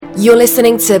You're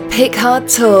listening to Picard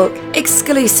Talk,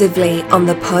 exclusively on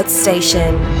the Pod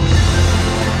Station.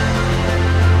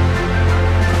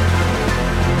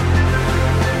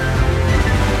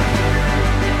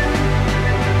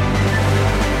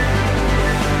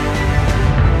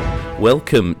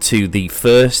 Welcome to the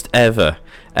first ever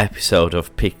episode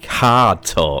of Picard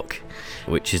Talk,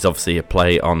 which is obviously a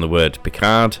play on the word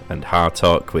Picard and Hard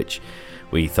Talk, which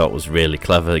we thought was really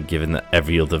clever given that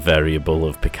every other variable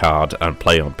of Picard and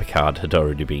play on Picard had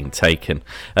already been taken.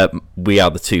 We are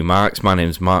the two Marks. My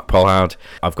name's Mark Pollard.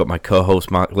 I've got my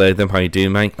co-host Mark Latham. How you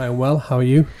doing, mate? I'm well. How are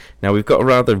you? Now, we've got a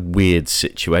rather weird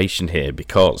situation here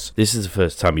because this is the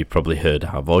first time you've probably heard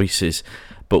our voices,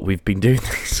 but we've been doing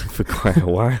this for quite a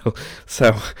while.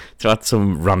 So, to add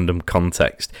some random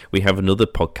context, we have another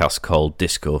podcast called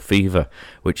Disco Fever,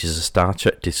 which is a Star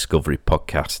Trek Discovery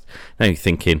podcast. Now you're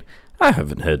thinking, I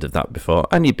haven't heard of that before,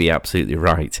 and you'd be absolutely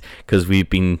right, because we've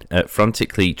been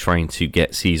frantically trying to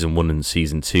get Season 1 and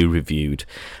Season 2 reviewed,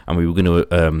 and we were going to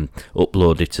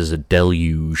upload it as a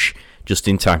deluge just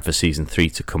in time for Season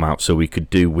 3 to come out, so we could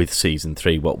do with Season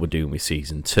 3 what we're doing with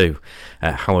Season 2.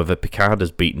 However, Picard has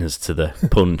beaten us to the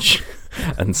punch,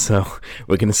 and so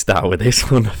we're going to start with this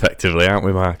one, effectively, aren't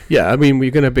we, Mark? Yeah, I mean,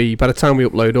 we're going to be, by the time we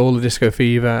upload all the Disco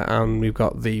Fever, and we've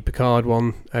got the Picard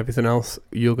one, everything else,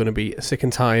 you're going to be sick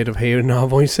and tired of hearing our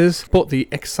voices. But the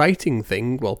exciting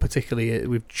thing, well, particularly,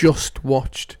 we've just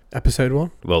watched Episode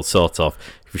 1. Well, sort of.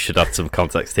 We should add some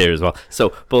context here as well.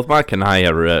 So, both Mark and I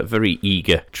are very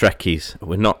eager Trekkies.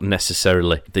 We're not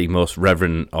necessarily the most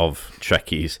reverent of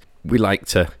Trekkies. We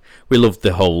love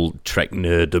the whole Trek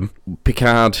nerdom.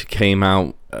 Picard came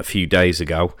out a few days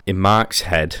ago. In Mark's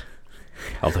head,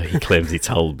 although he claims he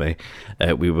told me,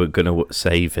 we were going to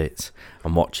save it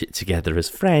and watch it together as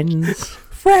friends.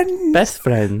 Friends! Best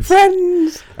friends.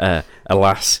 Friends!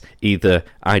 Alas, either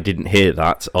I didn't hear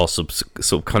that or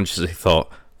subconsciously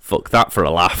thought, fuck that for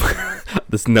a laugh.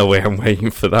 There's no way I'm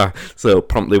waiting for that. So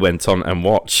promptly went on and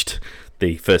watched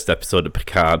the first episode of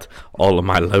Picard all on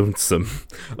my lonesome.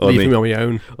 Leaving me on my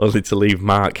own. Only to leave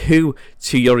Mark, who,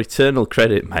 to your eternal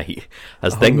credit, mate,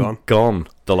 has gone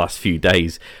the last few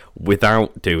days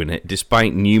without doing it,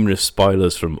 despite numerous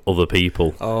spoilers from other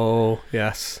people. Oh,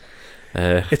 yes.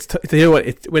 You know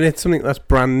what? When it's something that's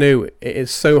brand new, it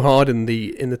is so hard in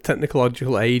the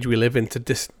technological age we live in to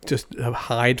just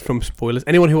hide from spoilers.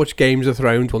 Anyone who watched Games of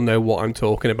Thrones will know what I'm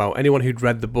talking about. Anyone who'd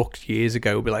read the books years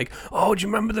ago will be like, "Oh, do you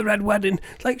remember the Red Wedding?"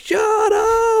 It's like, shut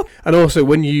up. And also,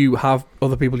 when you have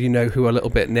other people you know who are a little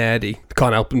bit nerdy, they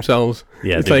can't help themselves.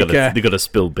 Yeah, they've got to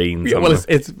spill beans. Yeah, well,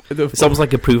 it's almost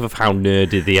like a proof of how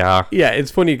nerdy they are. Yeah,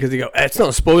 it's funny because they go, "It's not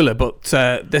a spoiler, but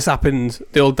this happens.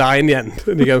 They all die in the end,"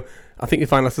 and you go, I think you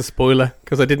find that's a spoiler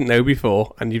because I didn't know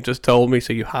before, and you've just told me,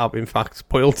 so you have in fact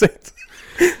spoiled it.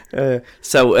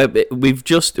 We've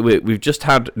just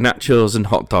had nachos and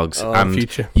hot dogs, and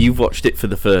future. You've watched it for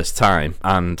the first time,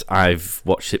 and I've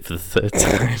watched it for the third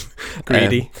time.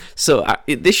 Greedy.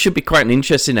 This should be quite an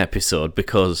interesting episode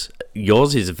because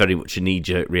yours is very much a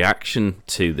knee-jerk reaction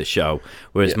to the show,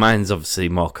 whereas mine's obviously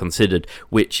more considered,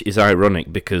 which is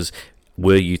ironic because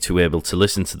were you to able to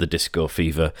listen to the Disco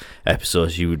Fever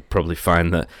episodes, you would probably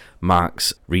find that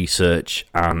Mark's research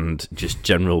and just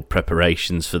general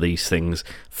preparations for these things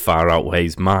far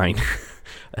outweighs mine.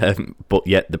 But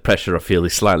yet the pressure I feel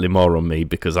is slightly more on me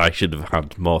because I should have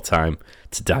had more time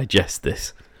to digest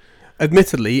this.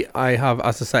 Admittedly, I have,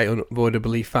 as I say,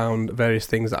 unavoidably found various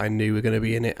things that I knew were going to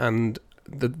be in it, and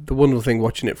the wonderful thing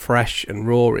watching it fresh and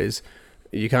raw is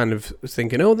you kind of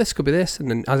thinking, oh, this could be this,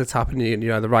 and then as it's happening,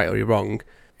 you're either right or you're wrong.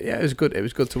 Yeah, it was good. It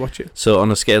was good to watch it. So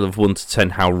on a scale of 1 to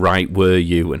 10, how right were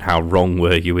you and how wrong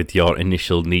were you with your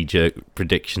initial knee-jerk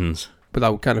predictions?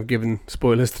 Without kind of giving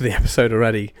spoilers to the episode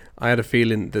already, I had a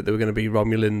feeling that there were going to be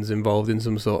Romulans involved in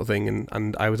some sort of thing,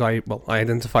 and I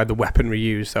identified the weaponry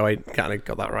used, so I kind of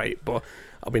got that right. But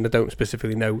I mean, I don't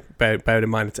specifically know. Bear in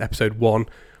mind it's episode 1,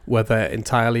 whether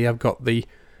entirely I've got the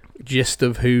gist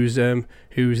of who's the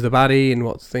baddie and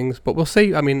what things, but we'll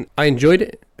see. I mean, I enjoyed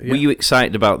it. Yeah. Were you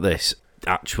excited about this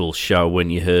actual show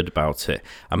when you heard about it?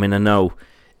 I mean, I know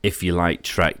if you like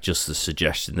Trek, just the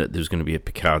suggestion that there was going to be a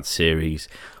Picard series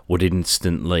would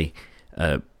instantly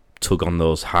tug on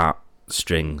those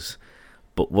heartstrings,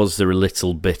 but was there a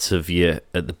little bit of you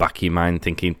at the back of your mind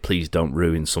thinking, please don't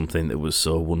ruin something that was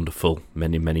so wonderful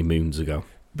many, many moons ago?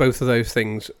 Both of those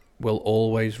things will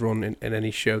always run in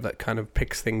any show that kind of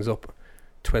picks things up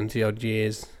 20 odd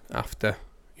years after,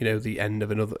 the end of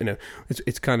another.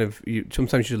 It's kind of,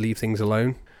 sometimes you leave things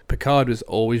alone. Picard has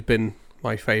always been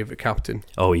my favourite captain.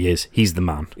 Oh, he is. He's the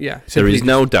man. Yeah. There is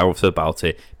no doubt about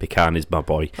it. Picard is my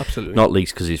boy. Absolutely. Not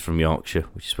least because he's from Yorkshire,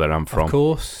 which is where I'm from. Of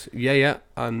course. Yeah.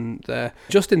 And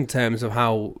just in terms of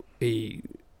how he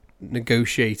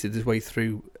negotiated his way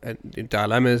through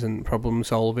dilemmas and problem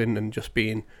solving and just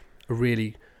being a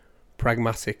really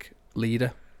pragmatic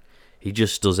leader. He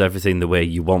just does everything the way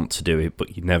you want to do it,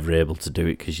 but you're never able to do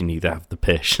it because you neither have the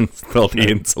patience nor the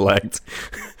intellect.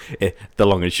 The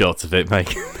long and short of it,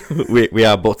 mate. we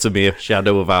are but a mere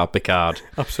shadow of our Picard.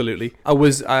 Absolutely. I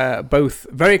was both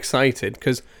very excited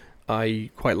because I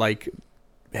quite like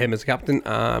him as a captain,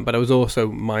 but I was also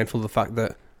mindful of the fact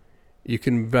that you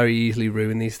can very easily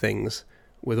ruin these things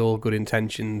with all good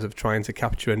intentions of trying to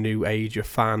capture a new age of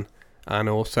fan and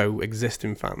also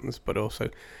existing fans, but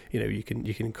also, you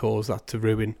can cause that to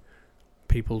ruin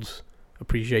people's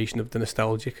appreciation of the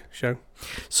nostalgic show.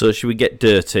 So should we get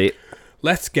dirty?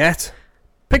 Let's get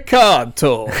Picard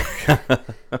talk.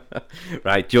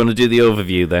 Right, do you want to do the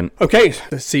overview then? Okay,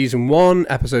 Season 1,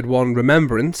 Episode 1,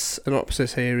 Remembrance. An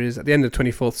synopsis here is, at the end of the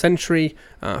 24th century,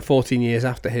 14 years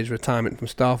after his retirement from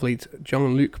Starfleet,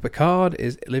 Jean-Luc Picard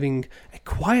is living a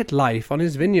quiet life on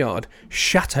his vineyard,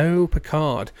 Chateau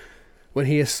Picard, when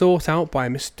he is sought out by a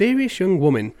mysterious young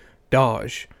woman,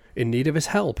 Darge, in need of his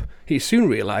help. He soon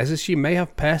realises she may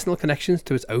have personal connections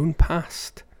to his own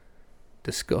past.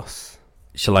 Discuss.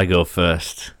 Shall I go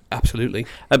first? Absolutely.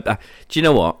 Do you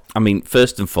know what? I mean,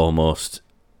 first and foremost,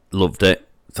 loved it.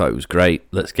 Thought it was great.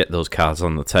 Let's get those cards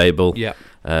on the table. Yeah.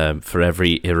 For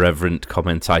every irreverent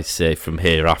comment I say from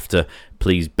hereafter,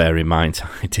 please bear in mind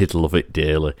I did love it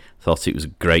dearly. Thought it was a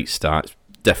great start. It's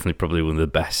definitely probably one of the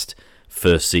best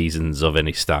first seasons of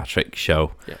any Star Trek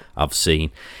show I've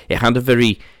seen. It had a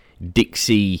very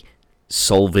Dixie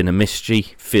solving a mystery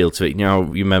feel to it. You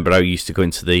remember how you used to go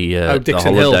into the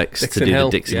holodecks to do the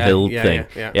Dixon Hill thing?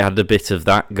 Yeah. It had a bit of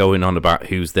that going on about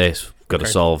who's this, got to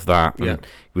solve that. And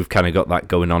we've kind of got that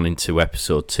going on into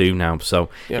episode 2 now. So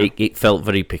it felt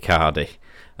very Picardy.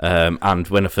 And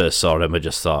when I first saw him, I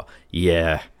just thought,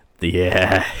 yeah.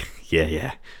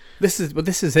 This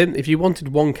is it. If you wanted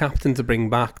one captain to bring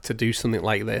back to do something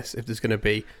like this, if there's going to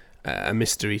be a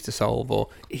mystery to solve, or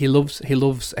he loves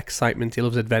excitement, he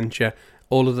loves adventure,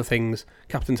 all of the things,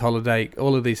 Captain's Holiday,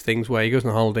 all of these things where he goes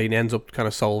on a holiday and he ends up kind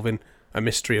of solving a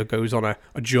mystery or goes on a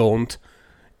jaunt.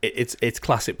 It's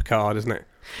classic Picard, isn't it?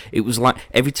 It was like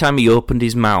every time he opened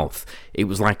his mouth, it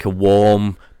was like a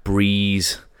warm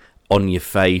breeze on your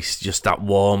face, just that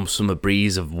warm summer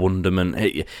breeze of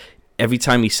wonderment. Every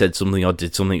time he said something or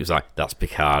did something, it was like, that's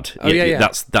Picard. Oh, yeah.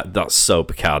 That's so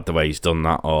Picard, the way he's done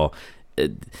that. Or,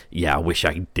 I wish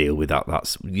I could deal with that.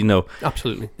 That's,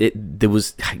 Absolutely. You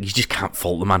just can't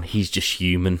fault the man. He's just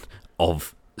human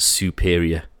of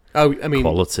superior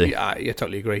quality. Yeah, I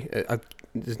totally agree.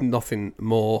 There's nothing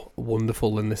more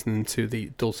wonderful than listening to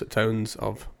the dulcet tones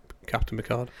of Captain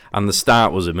Picard. And the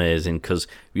start was amazing because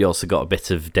we also got a bit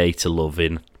of data love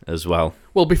in as well.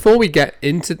 Well, before we get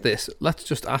into this, let's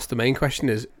just ask the main question,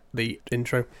 is the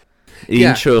intro. The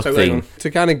intro thing.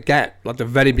 To kind of get like the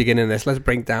very beginning of this, let's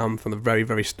break down from the very,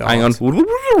 very start. Hang on.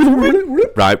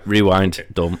 Right, rewind.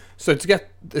 Done. So to get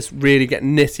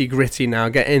nitty gritty now,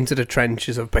 get into the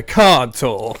trenches of Picard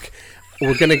talk,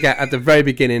 we're going to get at the very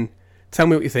beginning. Tell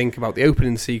me what you think about the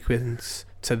opening sequence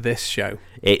to this show.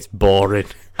 It's boring.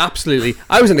 Absolutely.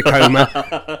 I was in a coma.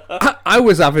 I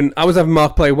was having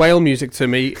Mark play whale music to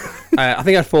me. I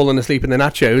think I'd fallen asleep in the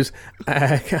nachos,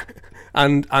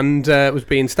 and was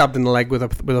being stabbed in the leg with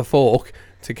a fork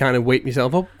to kind of wake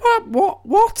myself up.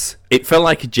 What? It felt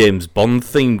like a James Bond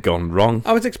theme gone wrong.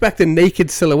 I was expecting naked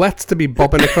silhouettes to be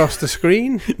bobbing across the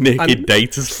screen. Naked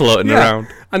data's floating around.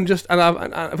 And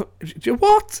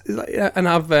what? And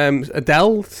have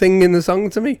Adele singing the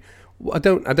song to me. I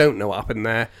don't know what happened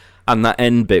there. And that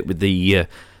end bit with the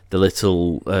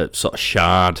little sort of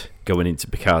shard going into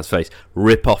Picard's face,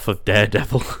 rip off of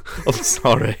Daredevil. I'm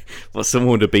sorry, but someone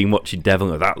would have been watching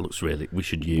Devil. That looks really. We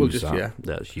should use that. Yeah.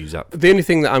 Let's use that. The only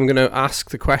thing that I'm going to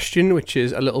ask the question, which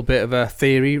is a little bit of a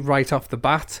theory right off the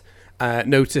bat,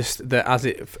 noticed that as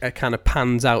it kind of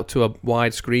pans out to a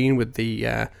wide screen with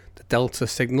the Delta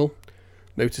signal,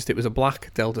 noticed it was a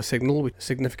black Delta signal, with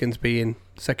significance being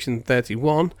section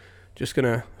 31. Just going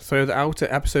to throw that out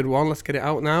at episode 1. Let's get it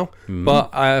out now. But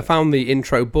I found the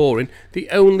intro boring. The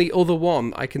only other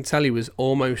one I can tell you was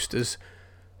almost as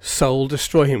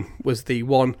soul-destroying was the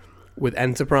one with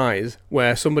Enterprise,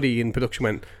 where somebody in production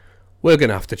went, we're going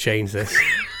to have to change this.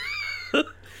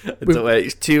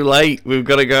 It's too late. We've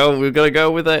got to go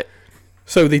with it.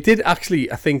 So they did actually,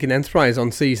 I think, in Enterprise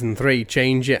on season 3,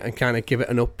 change it and kind of give it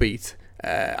an upbeat.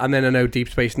 And then I know Deep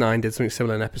Space Nine did something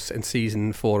similar in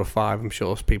season 4 or 5. I'm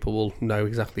sure people will know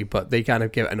exactly, but they kind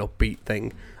of give it an upbeat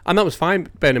thing. And that was fine,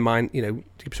 bearing in mind,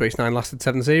 Deep Space Nine lasted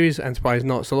 7 series, Enterprise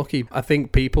not so lucky. I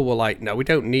think people were like, no, we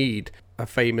don't need a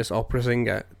famous opera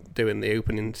singer doing the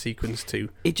opening sequence to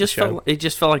it just felt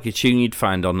like a tune you'd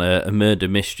find on a murder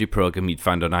mystery program you'd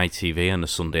find on ITV on a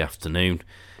Sunday afternoon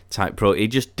type pro. It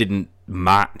just didn't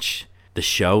match the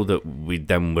show that we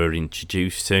then were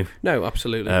introduced to. No,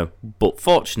 absolutely. But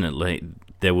fortunately,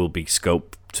 there will be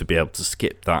scope to be able to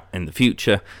skip that in the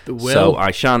future. So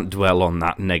I shan't dwell on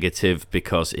that negative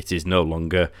because it is no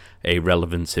longer a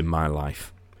relevance in my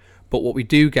life. But what we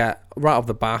do get right off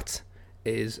the bat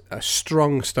is a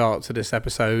strong start to this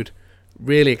episode.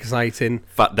 Really exciting.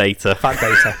 Fat data.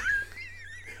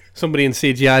 Somebody in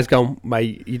CGI's gone,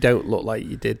 mate, you don't look like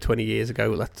you did 20 years ago.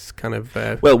 Let's kind of...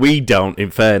 Well, we don't,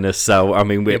 in fairness. So, I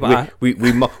mean,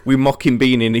 we mock him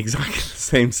being in exactly the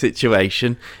same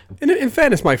situation. In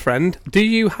fairness, my friend, do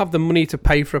you have the money to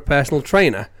pay for a personal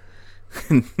trainer?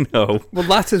 No. Well,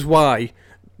 that is why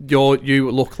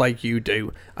you look like you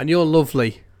do. And you're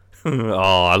lovely.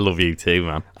 Oh, I love you too,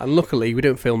 man. And luckily, we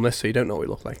don't film this, so you don't know what we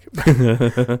look like.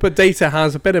 But Data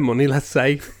has a bit of money, let's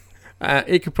say.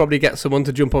 He could probably get someone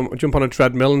to jump on a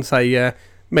treadmill and say,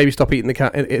 maybe stop eating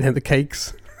the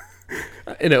cakes.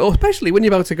 Especially when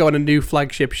you're about to go on a new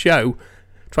flagship show.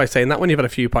 Try saying that when you've had a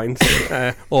few pints.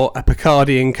 Or a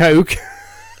Bacardi and Coke.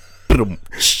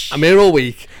 I'm here all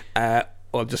week.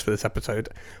 Or just for this episode.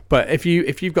 But if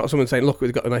you've got someone saying, look,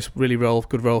 we've got a nice, really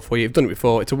good role for you, you've done it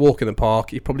before, it's a walk in the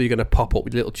park, you're probably going to pop up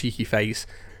with a little cheeky face.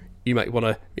 You might want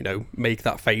to, make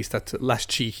that face that's less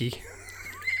cheeky.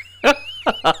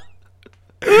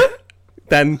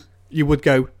 Then you would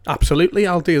go, absolutely,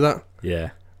 I'll do that.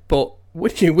 Yeah. But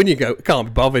when you go, can't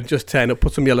be bothered, just turn up,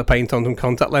 put some yellow paint on, some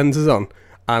contact lenses on,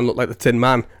 and look like the Tin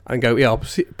Man, and go, yeah,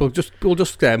 we'll just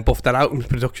buff that out in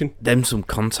production. Them some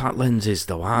contact lenses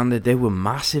though, aren't they? They were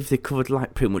massive. They covered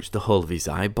like pretty much the whole of his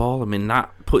eyeball. I mean,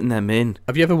 putting them in.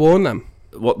 Have you ever worn them?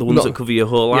 What, the ones that cover your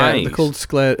whole eyes? Yeah, they're called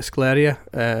scleria.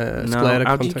 No,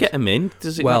 how do you get them in?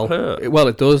 Does it not hurt? Well,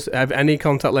 it does. Any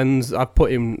contact lens, I've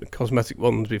put in cosmetic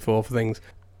ones before for things.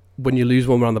 When you lose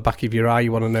one around the back of your eye,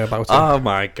 you want to know about it. Oh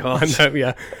my god! I know,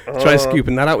 yeah. Try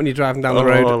scooping that out when you're driving down the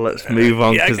road. Oh, let's move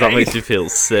on because that makes me feel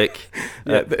sick.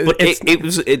 But it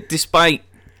was despite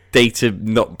data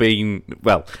not being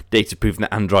data proving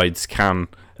that androids can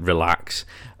relax.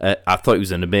 I thought it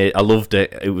was I loved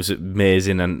it. It was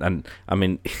amazing, and I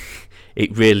mean,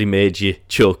 it really made you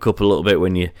choke up a little bit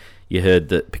when you heard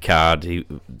that Picard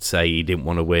say he didn't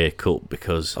want to wake up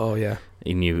because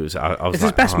he knew it was. It's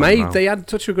his best mate. They had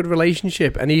such a good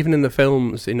relationship, and even in the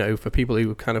films, for people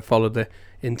who kind of followed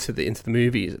into the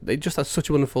movies, they just had such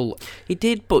a wonderful. He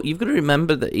did, but you've got to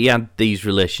remember that he had these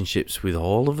relationships with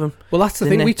all of them. Well, that's the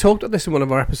thing. We talked about this in one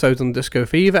of our episodes on Disco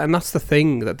Fever, and that's the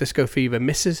thing that Disco Fever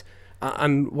misses.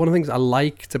 And one of the things I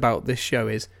liked about this show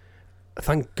is,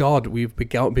 thank God we've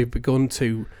begun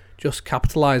to just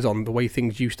capitalise on the way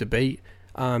things used to be,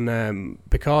 and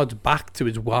Picard's back to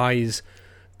his wise,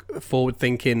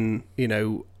 forward-thinking,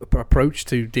 approach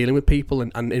to dealing with people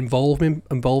and involving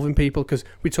people. Because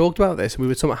we talked about this, we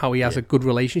were talking about how he has a good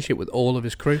relationship with all of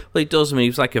his crew. Well, he does. I mean, he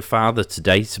was like a father to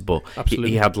Data, but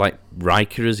he had like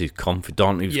Riker as his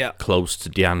confidant. He was close to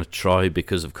Deanna Troi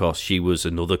because, of course, she was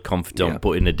another confidant,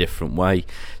 but in a different way.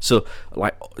 So,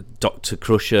 like Dr.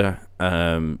 Crusher.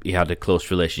 He had a close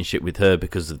relationship with her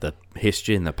because of the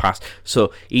history in the past.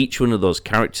 So each one of those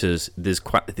characters, there's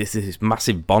this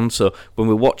massive bond. So when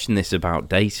we're watching this about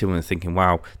Data, and we're thinking,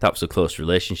 "Wow, that was a close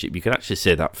relationship," you could actually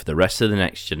say that for the rest of the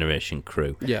Next Generation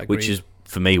crew, which is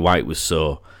for me why it was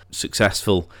so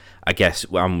successful. I guess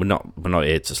we're not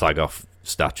here to slag off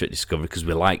Star Trek Discovery because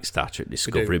we like Star Trek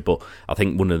Discovery, but I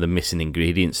think one of the missing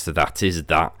ingredients to that is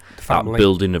that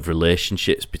building of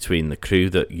relationships between the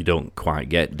crew that you don't quite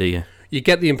get, do you? You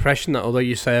get the impression that although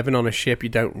you're serving on a ship, you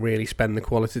don't really spend the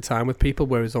quality time with people,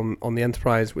 whereas on the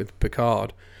Enterprise with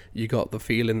Picard, you got the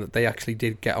feeling that they actually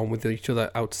did get on with each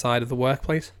other outside of the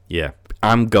workplace. Yeah,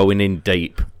 I'm going in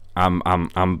deep. I'm.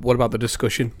 What about the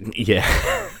discussion?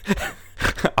 Yeah.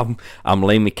 I'm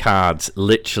laying my cards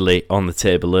literally on the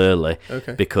table early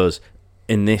because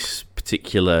in this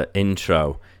particular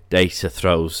intro, Data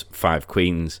throws 5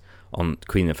 queens on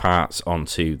Queen of Hearts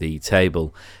onto the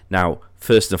table. Now,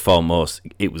 first and foremost,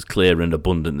 it was clear and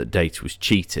abundant that Data was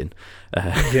cheating.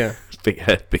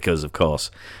 Because of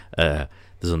course, there's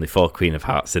only 4 Queen of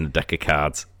Hearts in a deck of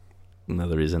cards. No,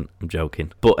 there isn't. I'm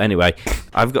joking. But anyway,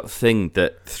 I've got the thing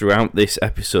that throughout this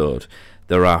episode,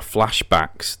 there are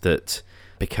flashbacks that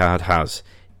Picard has.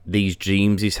 These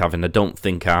dreams he's having, I don't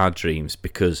think are dreams,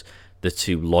 because they're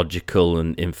too logical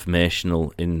and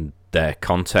informational in their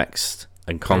context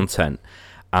and content.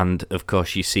 And of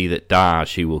course, you see that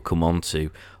Darge, who we'll come on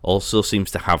to, also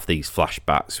seems to have these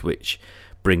flashbacks which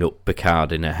bring up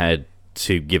Picard in her head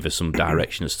to give her some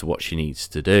direction as to what she needs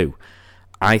to do.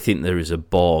 I think there is a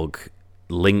Borg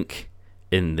link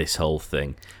in this whole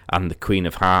thing, and the Queen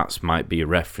of Hearts might be a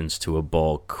reference to a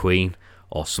Borg queen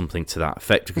or something to that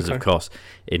effect, because of course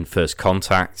in First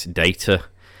Contact, Data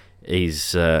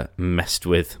is messed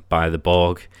with by the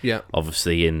Borg. Yeah.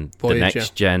 Obviously in Voyager. The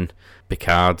Next Gen,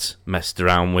 Picard's messed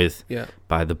around with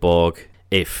by the Borg.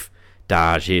 If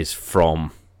Darge is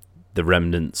from the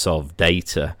remnants of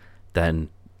Data, then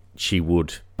she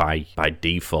would by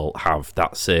default have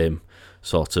that same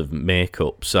sort of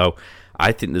makeup. So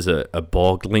I think there's a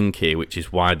Borg link here, which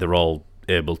is why they're all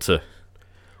able to...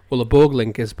 Well, the Borg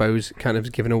link, I suppose, kind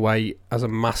of given away as a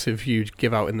massive, huge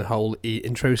give-out in the whole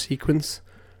intro sequence.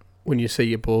 When you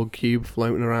see a Borg cube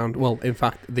floating around. Well, in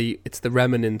fact, it's the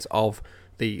remnant of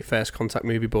the First Contact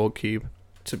movie Borg cube,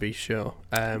 to be sure.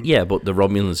 Yeah, but the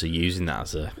Romulans are using that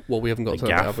as a... Well, we haven't got to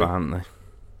gaff, that, aren't they?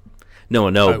 No, I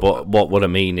know, but what I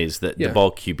mean is that the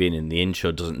Borg cube being in the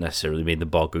intro doesn't necessarily mean the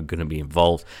Borg are going to be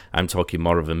involved. I'm talking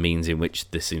more of a means in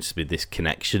which there seems to be this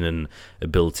connection and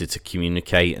ability to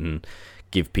communicate and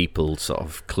give people sort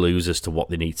of clues as to what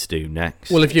they need to do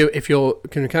next. Well, if you're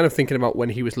kind of thinking about when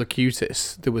he was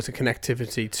Locutus, there was a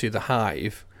connectivity to the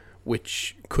Hive,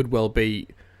 which could well be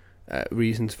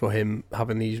reasons for him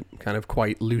having these kind of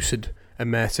quite lucid,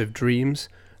 immersive dreams.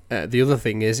 The other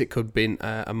thing is it could have been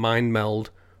a mind meld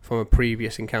from a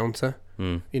previous encounter.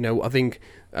 You know, I think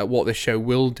what this show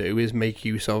will do is make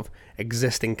use of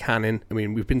existing canon. I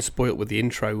mean, we've been spoilt with the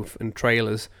intro and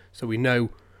trailers, so we know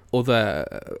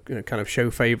other kind of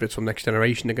show favourites from Next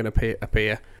Generation are going to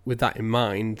appear. With that in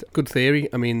mind, good theory.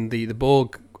 I mean, the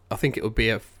Borg, I think it would be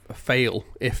a fail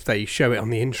if they show it on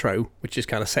the intro, which is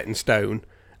kind of set in stone,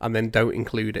 and then don't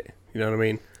include it. You know what I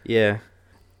mean? Yeah.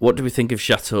 What do we think of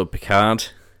Chateau Picard?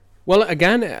 Well,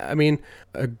 again, I mean,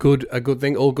 a good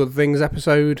thing, all good things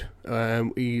episode.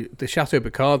 The Chateau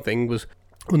Picard thing was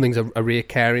one thing's a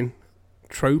reoccurring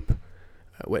trope.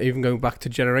 Even going back to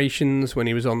Generations, when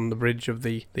he was on the bridge of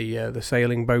the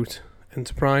sailing boat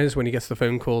Enterprise, when he gets the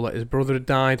phone call that his brother had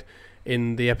died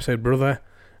in the episode Brother,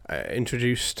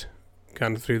 introduced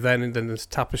kind of through then, and then there's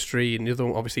Tapestry, and the other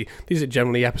one, obviously, these are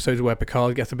generally episodes where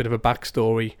Picard gets a bit of a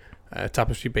backstory,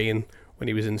 Tapestry being when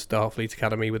he was in Starfleet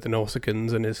Academy with the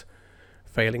Nausicaans and his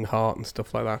failing heart and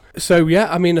stuff like that. So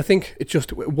yeah, I mean, I think it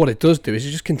just, what it does do is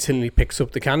it just continually picks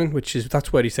up the canon,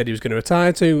 that's where he said he was going to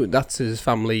retire to. That's his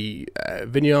family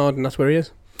vineyard, and that's where he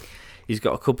is. He's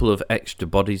got a couple of extra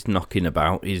bodies knocking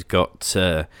about. He's got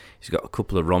a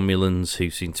couple of Romulans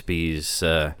who seem to be his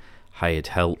hired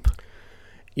help.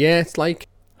 Yeah, it's like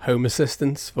home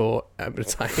assistants for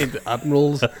retired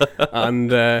admirals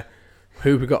and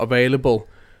who we got available.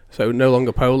 So no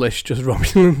longer Polish, just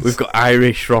Romulans. We've got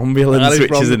Irish Romulans,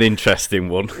 which is an interesting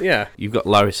one. Yeah. You've got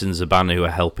Laris and Zaban who are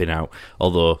helping out,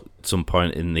 although at some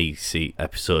point in the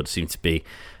episode seem to be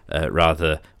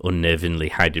rather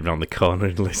unnervingly hiding around the corner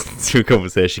and listening to a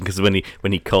conversation, because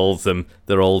when he calls them,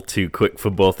 they're all too quick for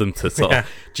both of them to sort of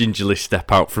gingerly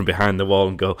step out from behind the wall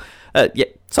and go,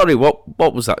 sorry,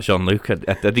 what was that, Jean-Luc? I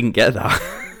didn't get that.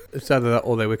 It's either that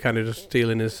or they were kind of just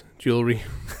stealing his jewellery.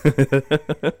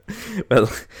 Well,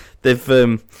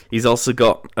 he's also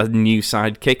got a new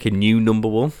sidekick, a new number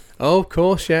one. Oh, of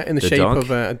course, yeah, in the shape dog. of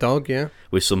a dog, yeah.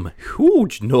 With some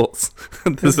huge nuts.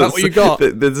 Is that what you got?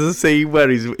 There's a scene where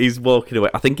he's walking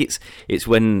away. I think it's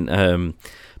when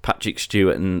Patrick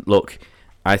Stewart, and look,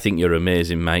 I think you're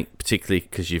amazing, mate, particularly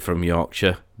because you're from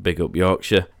Yorkshire. Big up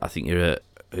Yorkshire. I think you're an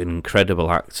incredible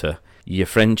actor. Your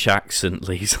French accent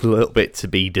leaves a little bit to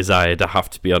be desired, I have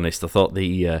to be honest. I thought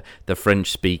the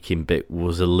French speaking bit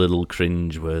was a little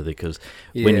cringe-worthy, because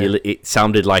it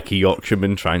sounded like a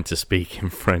Yorkshireman trying to speak in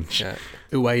French. Yeah.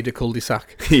 Ouai de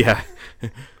cul-de-sac. Yeah.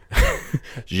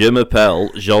 Je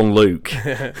m'appelle Jean-Luc.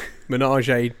 Ménage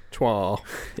à trois.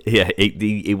 Yeah,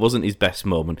 it wasn't his best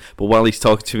moment, but while he's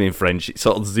talking to me in French, it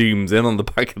sort of zooms in on the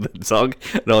back of the dog,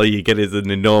 and all you get is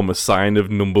an enormous sign of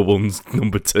number ones,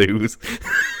 number twos.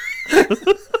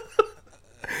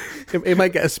 He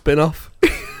might get a spin-off.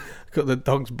 Got the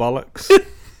dog's bollocks.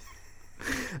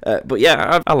 But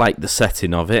yeah, I like the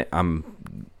setting of it. I'm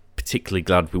particularly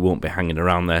glad we won't be hanging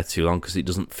around there too long, because it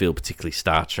doesn't feel particularly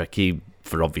Star Trek-y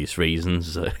for obvious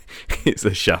reasons. It's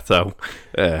a chateau,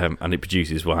 and it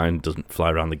produces wine, doesn't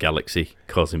fly around the galaxy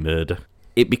causing murder.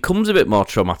 It becomes a bit more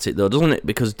traumatic though, doesn't it?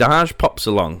 Because Darge pops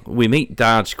along. We meet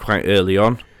Darge quite early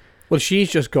on. Well,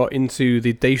 she's just got into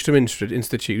the Daystrom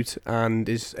Institute and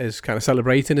is kind of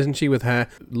celebrating, isn't she, with her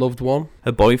loved one?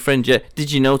 Her boyfriend, yeah.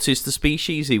 Did you notice the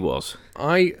species he was?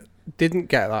 I didn't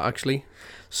get that, actually.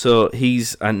 So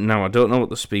he's, and now I don't know what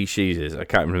the species is. I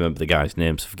can't remember the guy's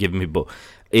name, so forgive me, but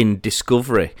in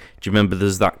Discovery, do you remember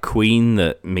there's that queen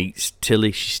that meets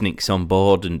Tilly? She sneaks on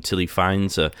board and Tilly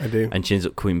finds her. I do. And she ends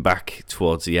up coming back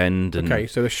towards the end. And okay,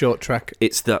 so the short track.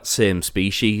 it's that same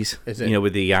species. Is it? You know,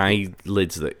 with the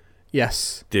eyelids that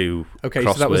Yes. do Okay,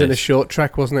 so that was in a short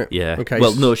track, wasn't it? Yeah. Okay.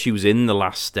 Well, no, she was in the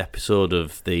last episode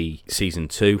of the season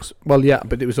 2. Well, yeah,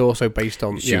 but it was also based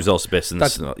on. She was also based on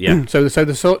yeah. So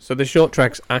the short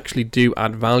tracks actually do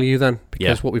add value then,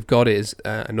 because what we've got is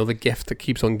another gift that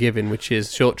keeps on giving, which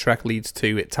is short track leads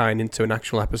to it tying into an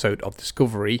actual episode of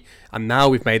Discovery, and now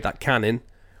we've made that canon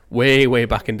way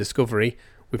back in Discovery.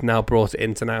 We've now brought it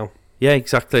into now. Yeah,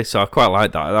 exactly. So I quite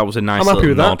like that. That was a nice I'm happy little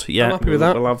with nod. that. Yeah, I'm happy with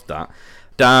that. I loved that.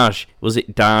 Darj, was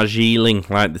it Darjeeling,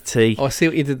 like the tea? Oh, I see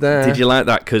what you did there. Did you like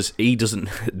that? Because he doesn't.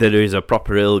 There is a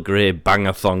proper Earl Grey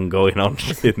bangathon going on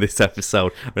in this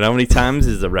episode. I mean, how many times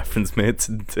is the reference made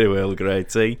to Earl Grey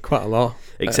tea? Quite a lot.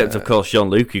 Except, of course,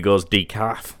 Jean-Luc, who goes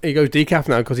decaf. He goes decaf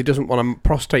now because he doesn't want to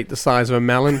prostrate the size of a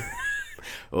melon.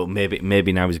 Well,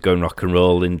 maybe now he's going rock and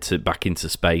roll back into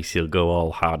space. He'll go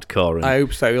all hardcore. And I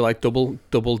hope so. Like double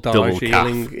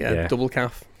Darjeeling, yeah, double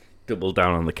calf, double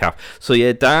down on the calf. So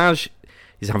yeah, Darj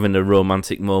is having a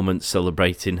romantic moment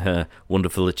celebrating her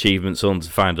wonderful achievements, only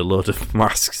to find a load of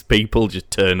masked people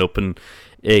just turn up and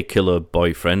kill her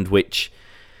boyfriend, which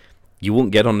you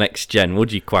wouldn't get on Next Gen,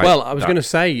 would you? Well, I was going to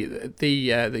say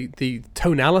the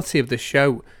tonality of the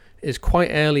show is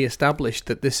quite early established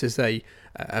that this is a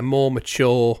more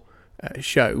mature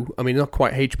show. I mean, not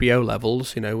quite HBO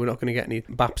levels. You know, we're not going to get any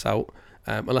baps out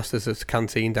unless there's a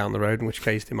canteen down the road, in which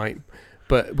case they might.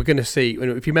 But we're going to see.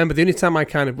 If you remember, the only time I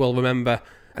kind of remember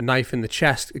a knife in the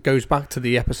chest, it goes back to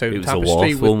the episode of Tapestry.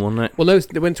 It was a war film, wasn't it? Well, no,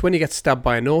 when he gets stabbed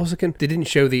by a Nausicaan, they didn't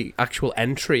show the actual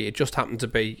entry. It just happened to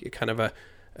be kind of a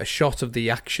shot of the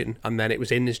action, and then it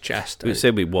was in his chest. It was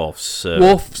said with Worf's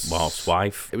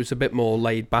wife. It was a bit more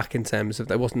laid back in terms of,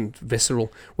 it wasn't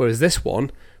visceral. Whereas this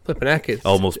one, flipping heck, it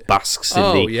almost basks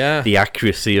in the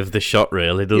accuracy of the shot,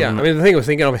 really, doesn't it? I mean, the thing I was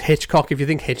thinking of Hitchcock. If you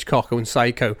think Hitchcock and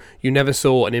Psycho, you never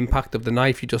saw an impact of the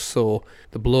knife. You just saw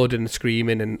the blood and the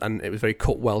screaming, and it was very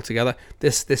cut well together.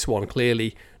 This one,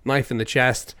 clearly, knife in the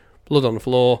chest, blood on the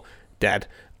floor, dead.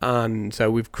 And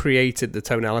so we've created the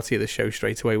tonality of the show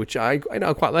straight away, which I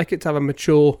quite like it to have a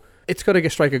mature. It's got to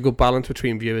strike a good balance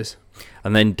between viewers.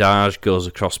 And then Darj goes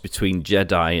across between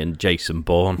Jedi and Jason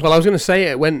Bourne. Well, I was going to say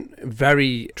it went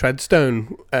very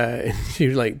Treadstone. She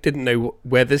was didn't know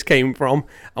where this came from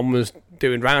and was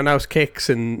doing roundhouse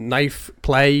kicks and knife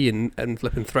play and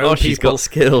flipping throwing people. She's got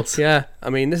skills. Yeah,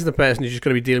 I mean, this is the person who's just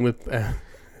going to be dealing with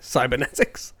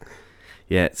cybernetics.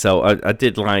 Yeah, so I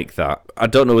did like that. I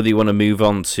don't know whether you want to move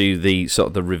on to the sort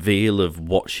of the reveal of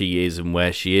what she is and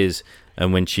where she is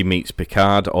and when she meets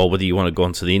Picard, or whether you want to go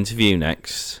on to the interview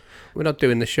next. We're not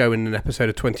doing the show in an episode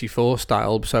of 24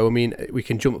 style, so I mean, we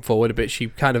can jump forward a bit. She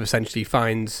kind of essentially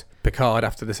finds Picard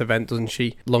after this event, doesn't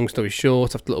she? Long story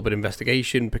short, after a little bit of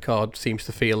investigation, Picard seems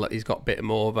to feel that he's got a bit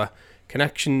more of a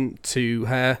connection to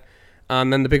her,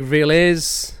 and then the big reveal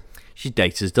is she's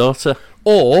Data's daughter.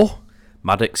 Or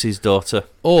Maddox's daughter.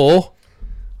 Or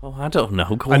I don't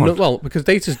know. Go on. Well, because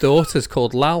Data's daughter's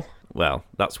called Lal. Well,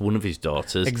 that's one of his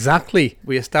daughters. Exactly.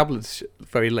 We established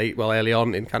early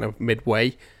on in kind of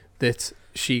midway, that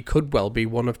she could well be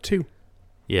one of two.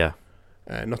 Yeah.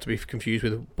 Not to be confused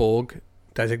with Borg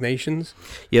designations.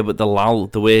 Yeah, but the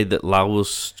way that Lal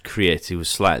was created was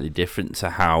slightly different to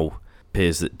how it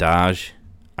appears that Darj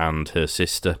and her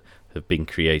sister have been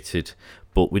created.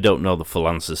 But we don't know the full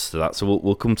answers to that, so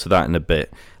we'll come to that in a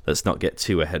bit. Let's not get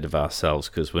too ahead of ourselves,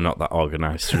 because we're not that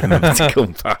organised to remember to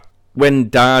come back. When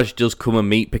Darj does come and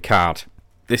meet Picard,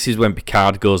 this is when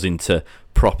Picard goes into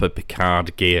proper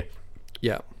Picard gear.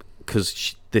 Yeah.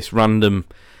 Because this random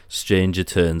stranger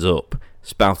turns up,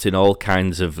 spouting all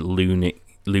kinds of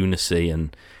lunacy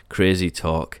and crazy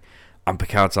talk, and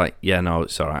Picard's like, yeah, no,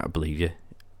 it's alright, I believe you.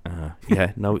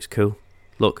 Yeah, no, it's cool.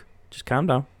 Look, just calm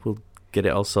down, we'll get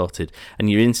it all sorted. And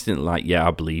you're instantly like, yeah,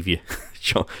 I believe you.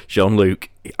 Jean-Luc,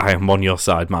 I am on your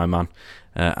side, my man.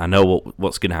 I know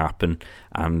what's going to happen,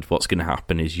 and what's going to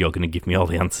happen is you're going to give me all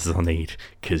the answers I need,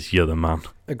 because you're the man.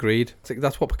 Agreed. I think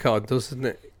that's what Picard does, isn't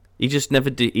it? He just never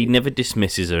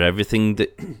dismisses her. Everything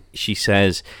that she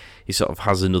says, he sort of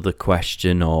has another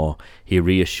question, or he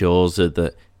reassures her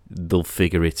that they'll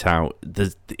figure it out.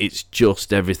 It's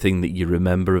just everything that you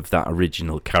remember of that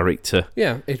original character.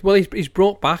 Yeah, he's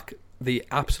brought back the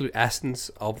absolute essence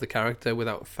of the character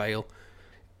without fail.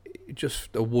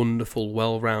 just a wonderful,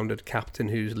 well-rounded captain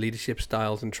whose leadership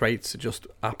styles and traits are just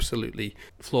absolutely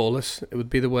flawless. It would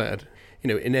be the word.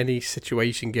 In any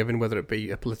situation given, whether it be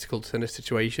a political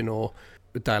situation or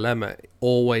a dilemma,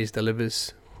 always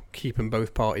delivers, keeping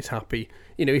both parties happy.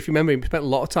 If you remember, he spent a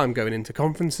lot of time going into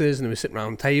conferences, and he was sitting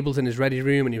around tables in his ready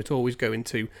room, and he would always go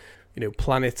into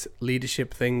planet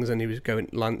leadership things, and he was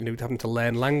having to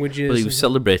learn languages. Well, he was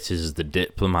celebrated as the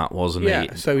diplomat, wasn't he?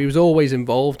 Yeah, so he was always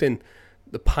involved in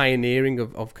the pioneering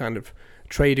of kind of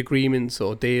trade agreements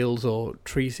or deals or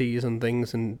treaties and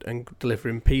things, and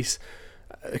delivering peace.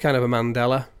 Kind of a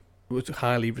Mandela, was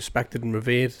highly respected and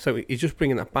revered. So he's just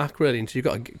bringing that back, really. And so you've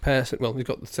got a person, he's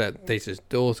got Data's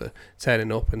daughter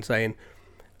turning up and saying,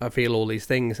 I feel all these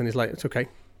things. And he's like, it's okay.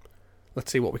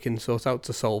 Let's see what we can sort out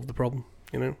to solve the problem,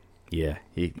 Yeah,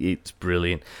 it's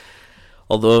brilliant.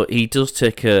 Although he does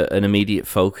take an immediate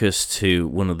focus to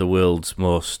one of the world's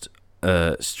most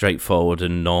straightforward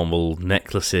and normal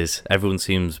necklaces. Everyone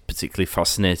seems particularly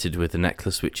fascinated with the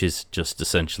necklace, which is just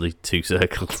essentially two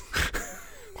circles.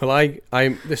 Well,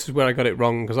 this is where I got it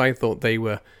wrong, because I thought they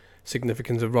were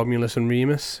significant of Romulus and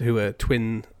Remus, who are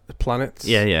twin planets.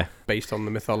 Yeah. Based on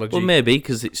the mythology. Well, maybe,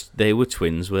 because they were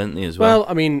twins, weren't they, as well? Well,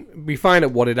 I mean, we find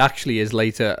out what it actually is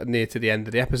later, near to the end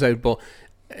of the episode, but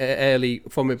early,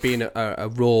 from it being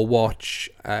a raw watch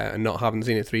and not having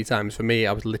seen it 3 times, for me,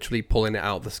 I was literally pulling it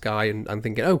out of the sky and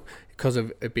thinking, oh, because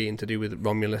of it being to do with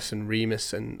Romulus and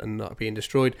Remus and not being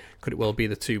destroyed, could it well be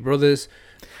the 2 brothers,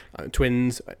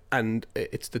 twins, and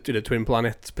it's the twin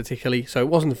planets particularly. So it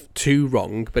wasn't too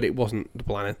wrong, but it wasn't the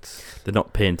planets. They're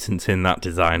not patenting that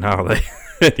design, are they?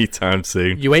 Anytime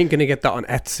soon. You ain't going to get that on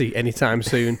Etsy anytime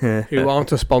soon, who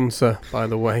aren't a sponsor, by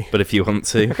the way. But if you want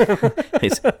to,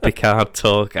 it's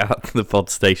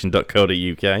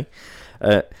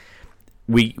picardtalk@thepodstation.co.uk.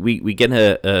 We get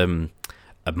a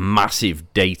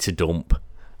massive data dump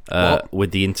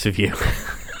with the interview.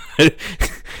 Is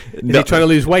he trying to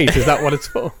lose weight? Is that what it's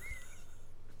for?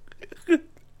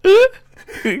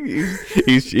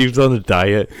 He was on a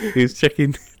diet. He was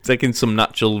taking some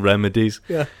natural remedies.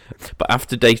 Yeah. But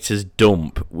after Data's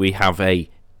dump, we have a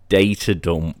data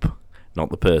dump. Not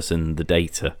the person, the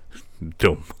data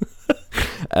dump.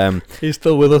 He's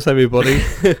still with us, everybody.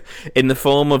 In the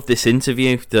form of this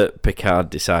interview that Picard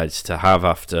decides to have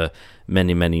after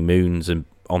many, many moons, and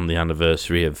on the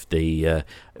anniversary of the...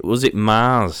 was it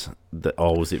Mars?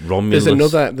 Or was it Romulus?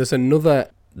 There's another...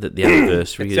 That the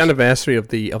anniversary it's the anniversary of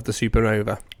the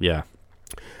supernova. Yeah.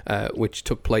 Which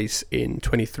took place in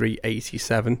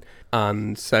 2387,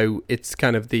 and so it's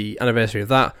kind of the anniversary of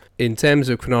that. In terms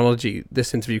of chronology,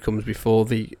 this interview comes before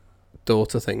the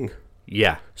daughter thing.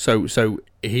 Yeah. So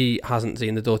he hasn't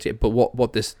seen the daughter yet, but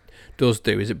what this does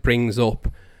do is it brings up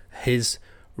his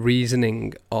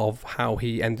reasoning of how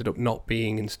he ended up not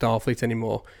being in Starfleet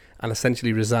anymore and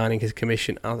essentially resigning his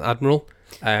commission as admiral.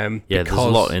 There's a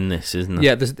lot in this, isn't there?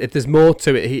 Yeah, there's more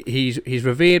to it. He's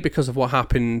revered because of what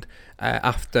happened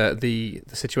after the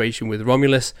situation with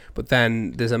Romulus, but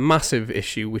then there's a massive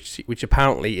issue which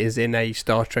apparently is in a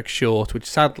Star Trek short, which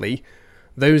sadly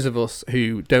those of us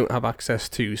who don't have access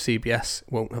to CBS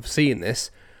won't have seen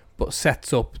this, but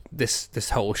sets up this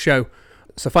whole show.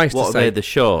 Suffice to say, what are they, the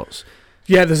shorts?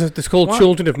 Yeah, there's called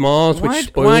Children of Mars, which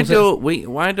spoils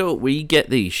why don't we get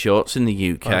these shorts in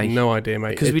the UK? I have no idea, mate.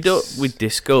 Because we don't with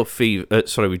Discovery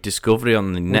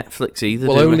on the Netflix either.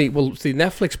 See,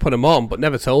 Netflix put them on, but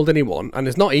never told anyone, and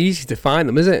it's not easy to find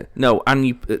them, is it? No,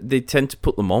 and they tend to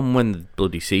put them on when the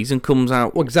bloody season comes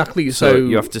out. Well, exactly. So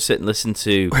you have to sit and listen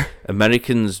to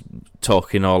Americans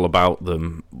talking all about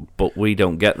them, but we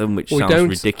don't get them, which sounds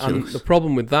ridiculous. And the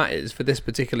problem with that is, for this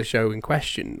particular show in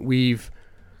question,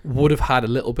 would have had a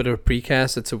little bit of a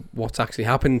precursor to what's actually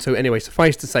happened. So anyway,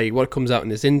 suffice to say, what comes out in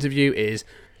this interview is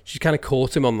she's kind of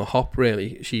caught him on the hop,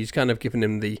 really. She's kind of given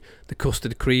him the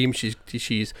custard cream. She's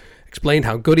explained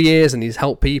how good he is, and he's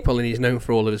helped people, and he's known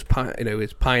for all of his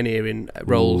his pioneering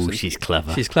roles. Ooh, she's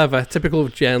clever. She's clever. Typical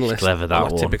journalist. She's clever, that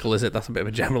one. Typical, is it? That's a bit of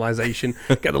a generalisation.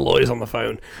 Get the lawyers on the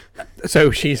phone. So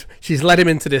she's led him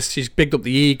into this. She's bigged up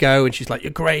the ego, and she's like,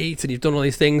 "You're great, and you've done all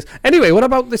these things." Anyway, what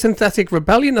about the synthetic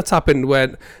rebellion that's happened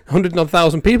where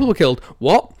 100,000 people were killed?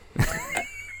 What?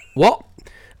 What?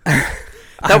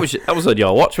 That was on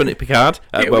your watch, wasn't it, Picard?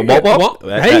 What?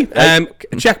 Hey,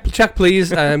 check, please.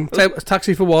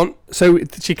 Taxi for one. So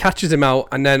she catches him out,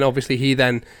 and then obviously he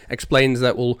then explains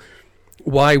that, well,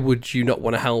 why would you not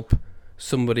want to help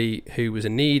somebody who was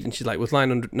in need? And she's like, with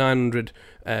 900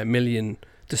 million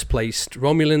displaced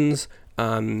Romulans,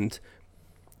 and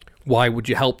why would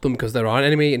you help them? Because they're our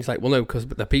enemy. And he's like, well, no, because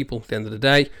they're people at the end of the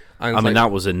day. And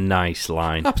that was a nice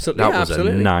line. Absolutely. That was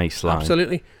a nice line.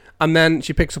 Absolutely. And then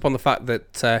she picks up on the fact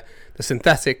that the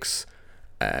synthetics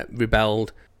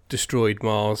rebelled, destroyed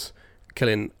Mars,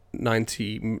 killing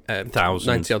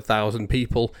 90,000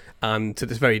 people, and to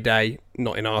this very day,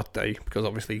 not in our day, because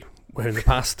obviously we're in the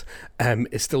past,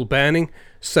 is still burning.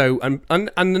 So, and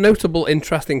the notable,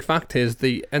 interesting fact is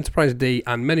the Enterprise D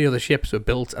and many other ships were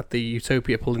built at the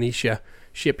Utopia Polynesia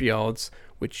shipyards,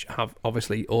 which have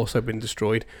obviously also been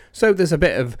destroyed. So there's a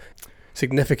bit of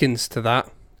significance to that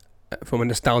from a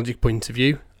nostalgic point of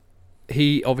view.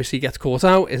 He obviously gets caught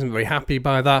out, isn't very happy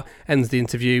by that, ends the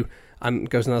interview, and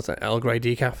goes and has an Earl Grey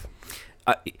decaf.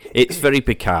 It's very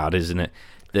Picard, isn't it?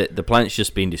 The planet's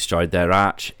just been destroyed. Their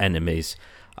arch enemies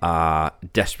are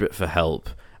desperate for help,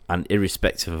 and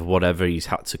irrespective of whatever he's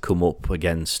had to come up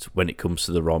against when it comes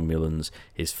to the Romulans,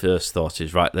 his first thought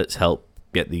is, right, let's help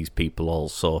get these people all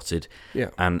sorted. Yeah.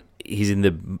 And he's in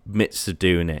the midst of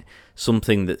doing it.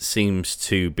 Something that seems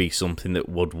to be something that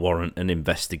would warrant an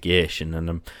investigation, and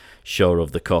I'm sure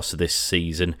over the course of this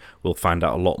season we'll find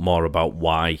out a lot more about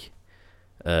why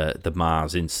the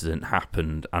Mars incident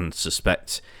happened, and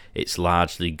suspect it's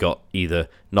largely got either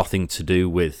nothing to do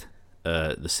with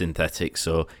the synthetics,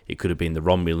 or it could have been the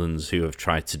Romulans who have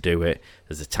tried to do it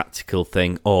as a tactical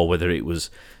thing, or whether it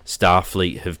was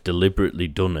Starfleet have deliberately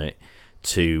done it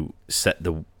to set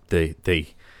the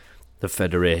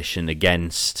Federation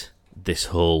against this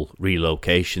whole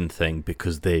relocation thing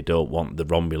because they don't want the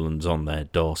Romulans on their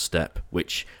doorstep,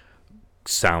 which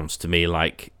sounds to me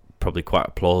like probably quite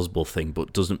a plausible thing,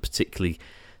 but doesn't particularly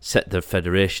set the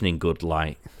Federation in good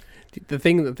light. The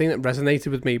thing that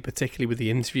resonated with me, particularly with the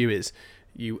interview, is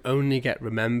you only get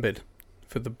remembered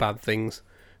for the bad things.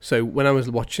 So when I was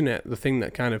watching it, the thing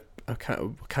that kind of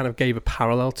gave a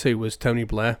parallel to was Tony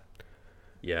Blair,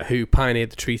 who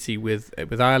pioneered the treaty with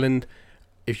Ireland.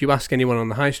 If you ask anyone on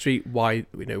the high street why,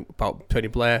 about Tony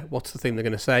Blair, what's the thing they're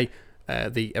going to say?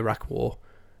 The Iraq War.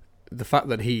 The fact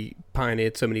that he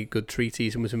pioneered so many good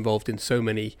treaties and was involved in so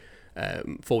many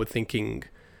forward-thinking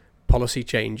policy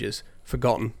changes,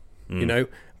 forgotten,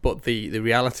 But the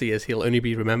reality is he'll only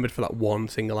be remembered for that one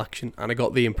single action. And I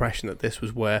got the impression that this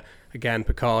was where, again,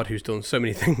 Picard, who's done so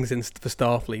many things for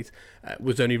Starfleet,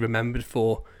 was only remembered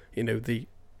for, the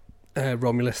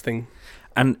Romulus thing.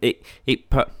 And it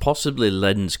possibly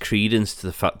lends credence to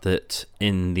the fact that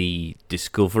in the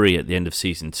Discovery at the end of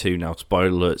season 2, now spoiler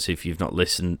alerts if you've not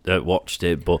watched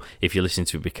it, but if you listen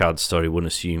to a Picard story, one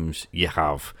assumes you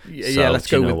have. Let's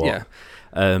go with what?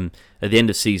 At the end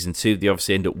of season 2, they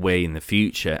obviously end up way in the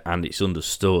future, and it's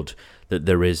understood that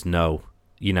there is no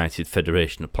United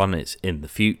Federation of Planets in the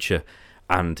future.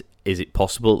 And is it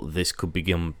possible this could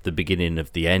become the beginning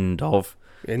of the end of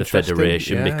the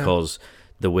Federation? Yeah. Because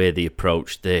the way they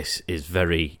approach this is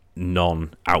very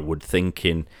non-outward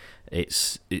thinking.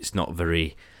 It's not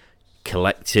very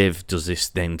collective. Does this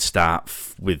then start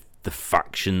with the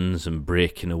factions and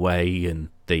breaking away and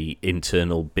the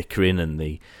internal bickering and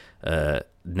the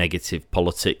negative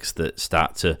politics that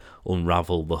start to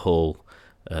unravel the whole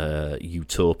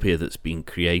utopia that's been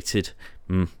created?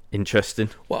 Interesting.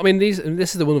 Well, I mean, this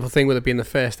is the wonderful thing with it being the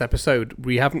first episode.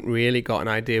 We haven't really got an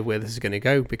idea where this is going to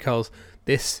go, because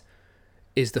this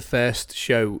is the first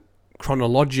show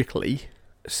chronologically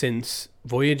since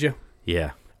Voyager.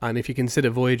 Yeah. And if you consider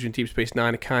Voyager and Deep Space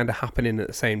Nine are kind of happening at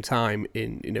the same time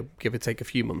in, give or take a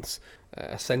few months,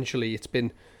 essentially it's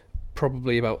been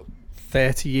probably about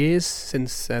 30 years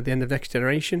since the end of Next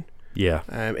Generation. Yeah.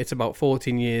 It's about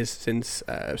 14 years since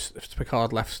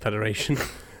Picard left Federation.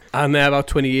 And about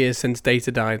 20 years since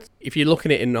Data died. If you're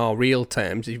looking at it in our real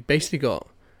terms, you've basically got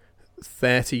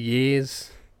 30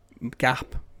 years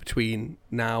gap between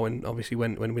now and obviously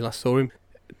when we last saw him.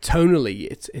 Tonally,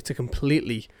 it's a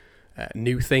completely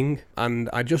new thing, and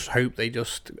I just hope they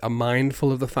just are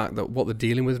mindful of the fact that what they're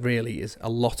dealing with really is a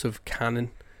lot of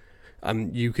canon,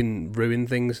 and you can ruin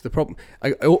things. The problem,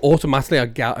 automatically,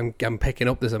 I'm picking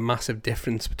up there's a massive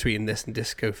difference between this and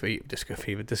Discovery,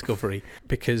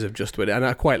 because of just what, and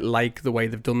I quite like the way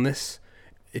they've done this.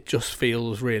 It just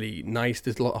feels really nice.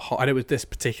 There's a lot of I know this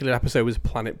particular episode was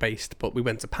planet based, but we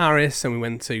went to Paris and we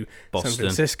went to San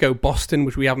Francisco, Boston,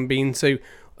 which we haven't been to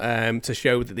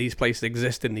show that these places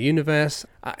exist in the universe.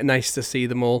 Nice to see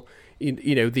them all.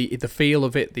 The feel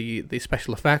of it, the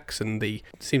special effects, and they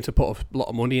seem to put a lot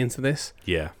of money into this.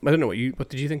 Yeah. I don't know what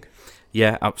did you think?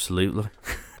 Yeah, absolutely.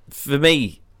 For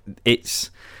me,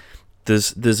 there's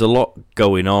a lot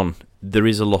going on. There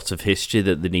is a lot of history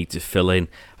that they need to fill in.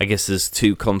 I guess there's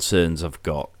two concerns I've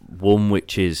got. One,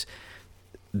 which is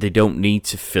they don't need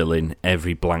to fill in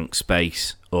every blank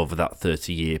space over that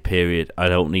 30-year period. I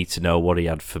don't need to know what he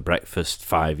had for breakfast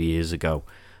 5 years ago.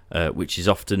 which is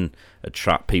often a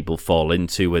trap people fall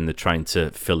into when they're trying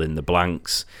to fill in the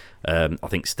blanks. I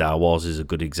think Star Wars is a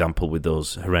good example with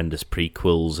those horrendous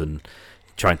prequels and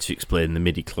trying to explain the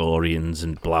midi-chlorians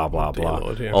and blah, blah, blah,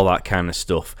 Lord, yeah. all that kind of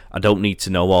stuff. I don't need to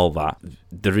know all that.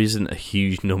 There isn't a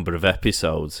huge number of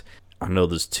episodes. I know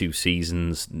there's 2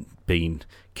 seasons being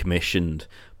commissioned,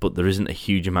 but there isn't a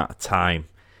huge amount of time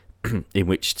in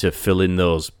which to fill in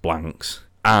those blanks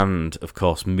and, of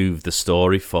course, move the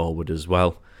story forward as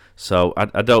well. So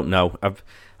I don't know.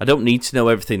 I don't need to know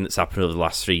everything that's happened over the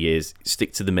last 3 years.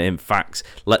 Stick to the main facts.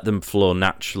 Let them flow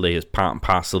naturally as part and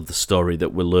parcel of the story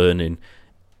that we're learning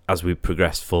as we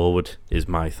progress forward, is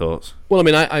my thoughts. Well, I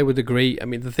mean, I would agree. I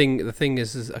mean, the thing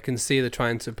is I can see they're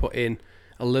trying to put in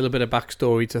a little bit of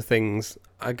backstory to things.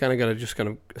 I'm kind of going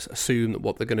to assume that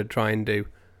what they're going to try and do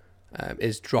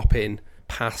is drop in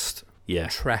past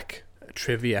Trek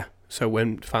trivia. So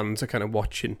when fans are kind of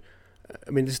watching,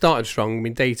 I mean, they started strong. I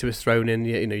mean, Data was thrown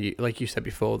in. Like you said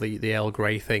before, the Earl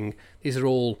Grey thing. These are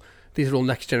all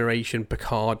next generation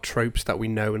Picard tropes that we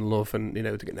know and love, and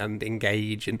and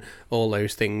engage and all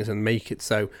those things and make it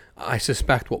so. I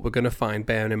suspect what we're going to find,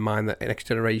 bearing in mind that Next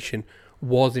Generation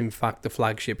was in fact the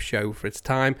flagship show for its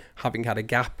time, having had a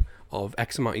gap of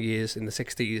X amount of years in the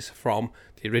 60s from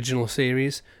the original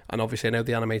series, and obviously I know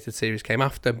the animated series came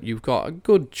after. You've got a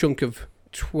good chunk of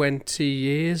 20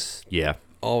 years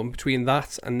between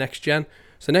that and Next Gen.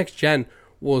 So Next Gen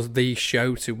was the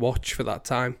show to watch for that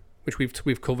time, which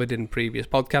we've covered in previous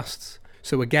podcasts.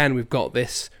 So again, we've got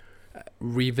this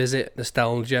revisit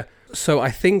nostalgia. So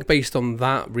I think based on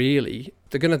that, really,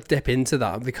 they're going to dip into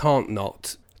that. They can't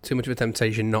not. Too much of a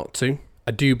temptation not to.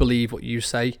 I do believe what you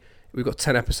say. We've got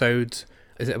 10 episodes.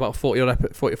 Is it about 40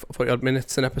 odd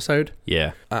minutes an episode?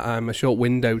 Yeah. A short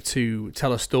window to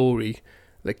tell a story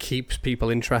that keeps people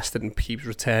interested and keeps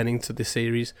returning to the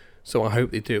series. So I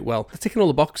hope they do it well. They're ticking all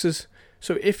the boxes.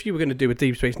 So if you were going to do a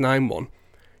Deep Space Nine one,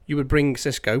 you would bring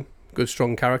Sisko, good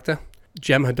strong character,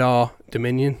 Jem'Hadar,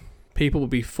 Dominion. People would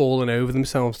be falling over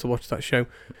themselves to watch that show.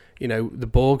 The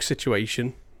Borg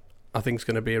situation, I think, is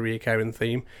going to be a recurring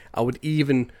theme. I would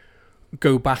even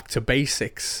go back to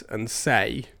basics and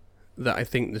say that I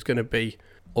think there's going to be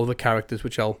other characters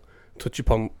which I'll touch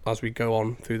upon as we go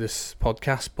on through this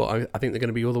podcast, but I think they're going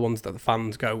to be other ones that the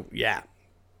fans go, yeah,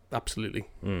 absolutely.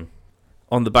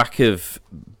 On the back of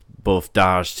both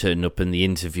Darge turning up in the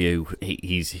interview,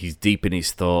 he's deep in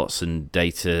his thoughts, and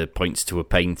Data points to a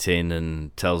painting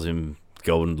and tells him,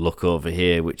 go and look over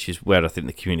here, which is where I think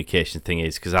the communication thing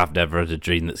is, because I've never had a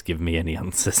dream that's given me any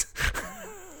answers.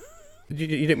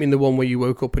 You don't mean the one where you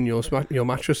woke up and your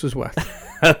mattress was wet?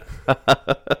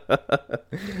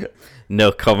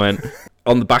 No comment.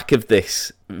 On the back of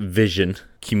this vision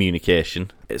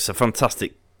communication, it's a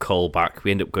fantastic callback.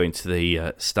 We end up going to the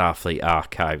Starfleet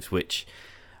archives, which,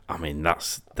 I mean,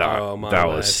 that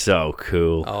was so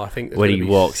cool. I think when he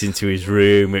walks into his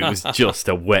room, it was just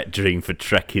a wet dream for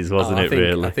Trekkies, wasn't it?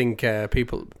 Really, I think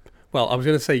people. Well, I was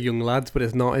going to say young lads, but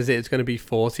it's not, is it? It's going to be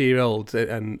 40-year-olds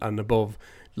and above,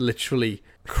 literally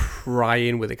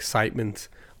crying with excitement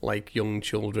like young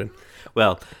children.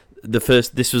 Well,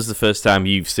 this was the first time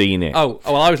you've seen it. Oh,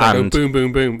 well, I was like, boom,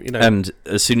 boom, boom, And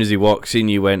as soon as he walks in,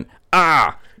 you went,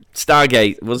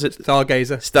 Stargate, was it?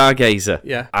 Stargazer.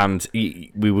 Yeah. And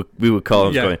we were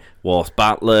calling him going, Worf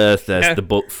Battler, there's the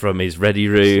book from his ready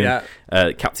room,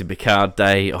 Captain Picard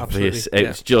Day, obvious. It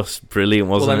was just brilliant,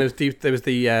 wasn't it? There was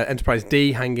the Enterprise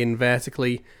D hanging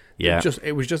vertically. Yeah.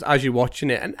 It was just as you're watching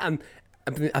it, and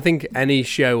I think any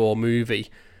show or movie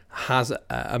has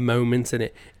a moment in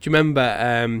it. Do you remember,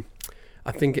 I'm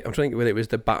trying to think when it was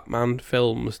the Batman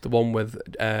films, the one with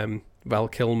Val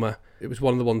Kilmer. It was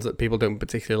one of the ones that people don't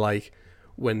particularly like,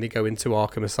 when they go into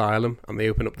Arkham Asylum and they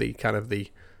open up the kind of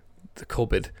the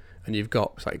cupboard, and you've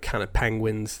got like kind of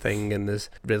penguins thing, and there's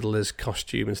Riddler's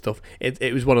costume and stuff.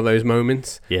 It was one of those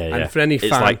moments. Yeah. And for any fan,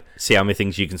 it's like, see how many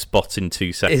things you can spot in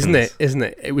 2 seconds. Isn't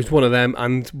it? It was one of them,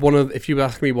 and if you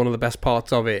ask me, one of the best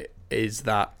parts of it is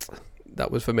that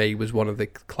was, for me, was one of the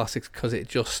classics, because it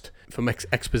just, from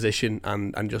exposition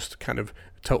and just kind of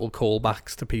total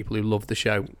callbacks to people who love the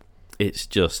show. It's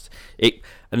just it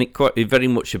very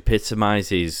much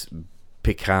epitomises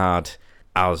Picard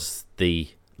as the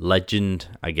legend,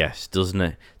 I guess, doesn't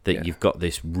it? That you've got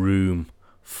this room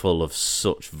full of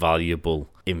such valuable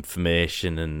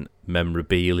information and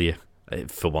memorabilia,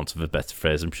 for want of a better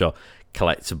phrase, I'm sure,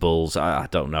 collectibles. I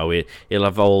don't know. He'll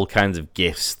have all kinds of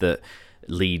gifts that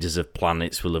leaders of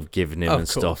planets will have given him and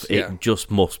stuff. Yeah. It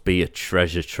just must be a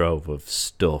treasure trove of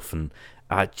stuff, and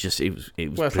it was Well,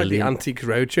 it's brilliant. like the antique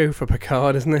roadshow for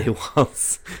Picard, isn't it? It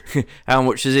was. How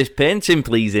much is this painting,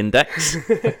 please, Index?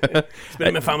 It's been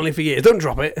in my family for years. Don't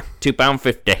drop it.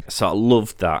 £2.50. So I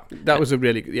loved that. That was a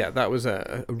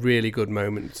really good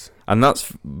moment. And that's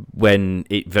when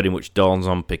it very much dawns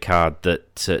on Picard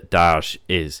that Daj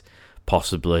is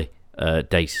possibly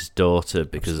Data's daughter,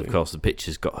 because of course the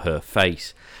picture's got her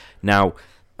face. Now,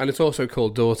 and it's also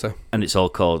called Daughter. And it's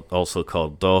also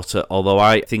called Daughter, although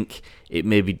I think it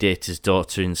may be Data's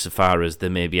daughter insofar as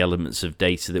there may be elements of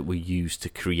Data that were used to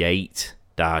create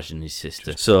Daj and his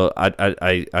sister. So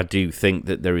I do think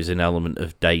that there is an element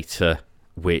of Data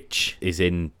which is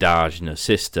in Daj and her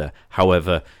sister.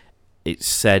 However, it's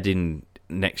said in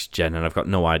Next Gen, and I've got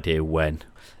no idea when,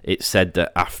 it's said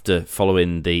that after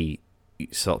following the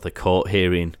sort of the court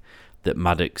hearing that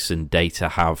Maddox and Data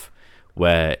have,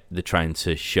 where they're trying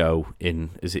to show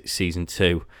in, is it season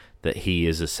 2, that he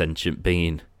is a sentient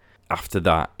being. After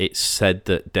that, it's said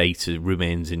that Data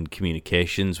remains in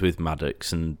communications with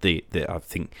Maddox, and I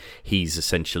think he's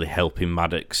essentially helping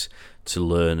Maddox to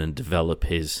learn and develop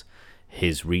his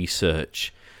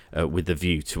research with a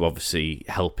view to obviously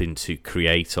helping to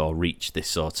create or reach this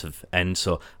sort of end.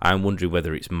 So I'm wondering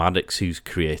whether it's Maddox who's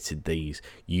created these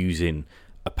using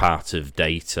a part of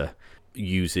Data,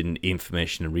 using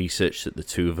information and research that the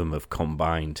two of them have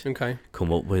combined,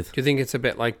 come up with. Do you think it's a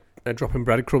bit like dropping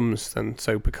breadcrumbs then?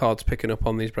 So Picard's picking up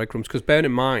on these breadcrumbs, because bearing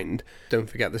in mind, don't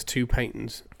forget, there's 2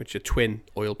 paintings which are twin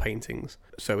oil paintings.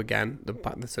 So again,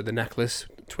 the necklace,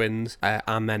 twins,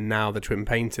 and then now the twin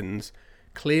paintings.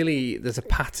 Clearly there's a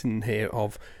pattern here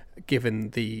of giving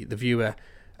the viewer,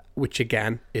 which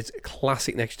again is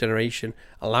classic Next Generation,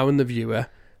 allowing the viewer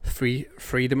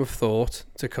freedom of thought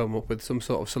to come up with some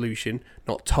sort of solution,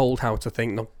 not told how to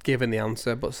think, not given the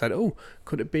answer, but said, oh,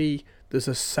 could it be there's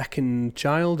a second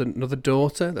child, another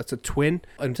daughter that's a twin?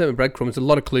 In terms of breadcrumbs, there's a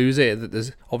lot of clues here that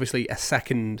there's obviously a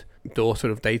second daughter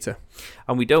of Data.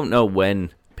 And we don't know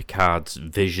when Picard's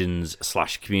visions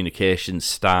 / communications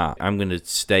start. I'm going to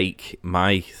stake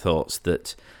my thoughts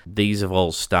that these have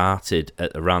all started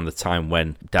at around the time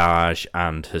when Daj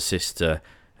and her sister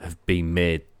have been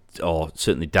made, or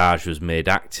certainly Daj was made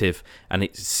active, and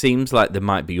it seems like there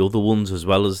might be other ones as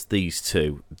well as these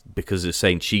two, because they're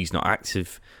saying she's not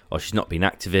active or she's not been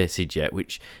activated yet,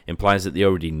 which implies that they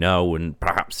already know, and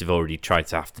perhaps they've already tried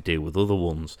to have to deal with other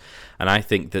ones. And I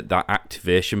think that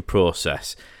activation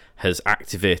process has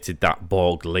activated that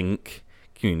Borg link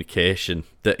communication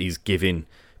that is giving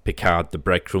Picard the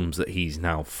breadcrumbs that he's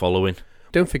now following.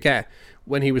 Don't forget,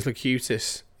 when he was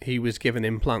Locutus, he was given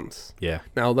implants. Yeah.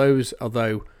 Now those,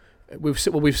 although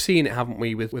we've seen it, haven't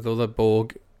we, with other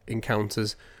Borg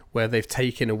encounters where they've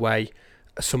taken away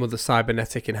some of the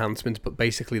cybernetic enhancements, but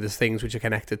basically there's things which are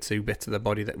connected to bits of the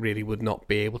body that really would not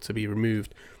be able to be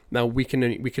removed. Now we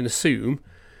can assume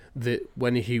that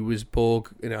when he was Borg,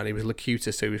 and he was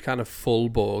Locutus, so he was kind of full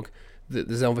Borg, that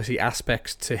there's obviously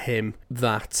aspects to him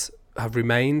that have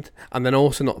remained. And then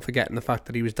also not forgetting the fact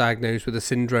that he was diagnosed with a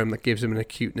syndrome that gives him an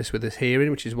acuteness with his hearing,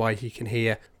 which is why he can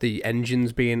hear the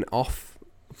engines being off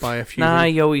by a few. Nah,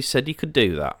 he always said he could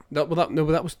do that. That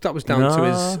was down to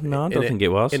his. No, I don't think it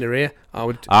was. Inner ear.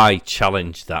 I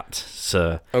challenge that,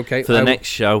 sir. Okay. For the next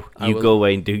show, you go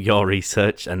away and do your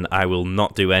research, and I will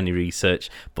not do any research,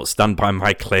 but stand by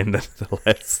my claim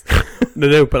nevertheless.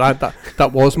 No, but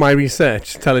that was my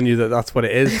research telling you that that's what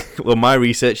it is. Well, my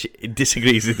research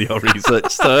disagrees with your research,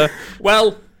 sir.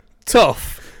 Well,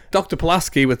 tough. Dr.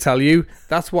 Pulaski would tell you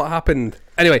that's what happened.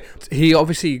 Anyway, he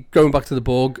obviously, going back to the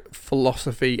Borg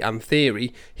philosophy and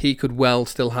theory, he could well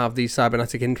still have these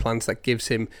cybernetic implants that gives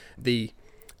him the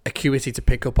acuity to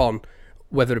pick up on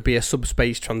whether it be a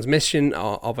subspace transmission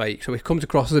or so it comes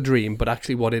across as a dream, but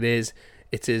actually what it is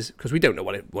because we don't know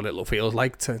what it feels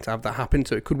like to have that happen.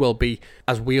 So it could well be,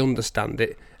 as we understand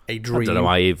it, a dream. I don't know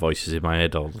why I hear voices in my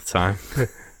head all the time.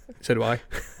 So do I.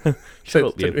 Shut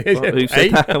up, you. Who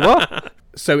said that? What?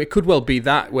 So it could well be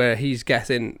that where he's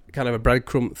getting kind of a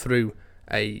breadcrumb through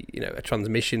a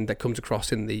transmission that comes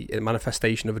across in the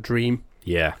manifestation of a dream.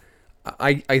 Yeah.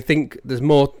 I think there's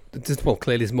more. Well,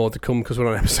 clearly there's more to come because we're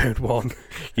on episode 1.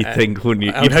 You'd think, wouldn't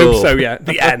you? I would hope so. Yeah.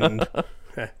 The end.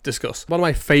 Discuss. One of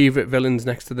my favourite villains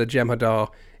next to the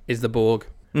Jem'Hadar is the Borg.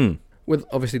 With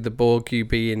obviously the Borg you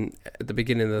being at the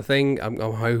beginning of the thing, I'm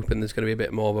hoping there's going to be a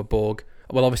bit more of a Borg.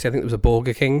 Well, obviously I think there was a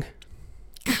Borger King.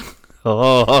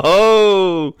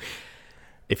 Oh!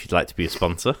 If you'd like to be a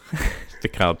sponsor, the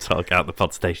Card Talk at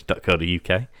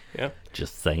thepodstation.co.uk. Yeah.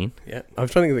 Just saying. Yeah. I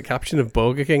was trying to think of the caption of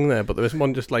Burger King there, but there was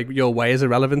one just like, your way is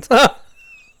irrelevant.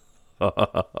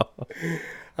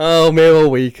 Oh, me all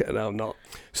week. No, I'm not.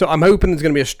 So I'm hoping there's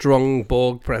going to be a strong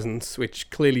Borg presence, which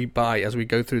clearly as we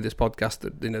go through this podcast,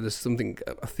 there's something,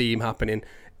 a theme happening.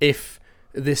 If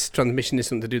this transmission is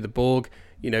something to do with the Borg,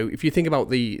 if you think about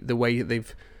the way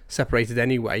they've separated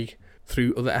anyway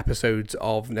through other episodes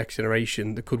of Next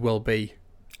Generation, there could well be.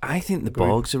 I think the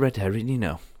Borg's a red herring,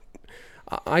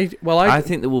 I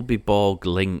think there will be Borg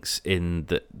links in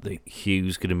that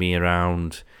Hugh's going to be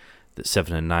around, that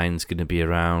 7 and 9's going to be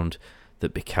around,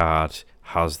 that Picard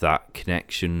has that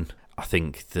connection. I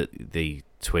think that the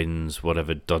twins,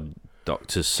 whatever,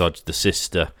 Dr. Sodge, the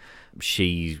sister,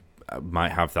 she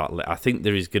might have that. I think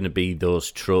there is going to be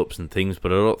those tropes and things,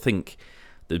 but I don't think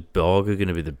the Borg are going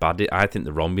to be the bad. I think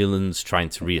the Romulans trying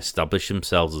to re-establish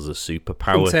themselves as a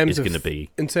superpower is going to be.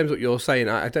 In terms of what you're saying,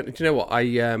 I don't. Do you know what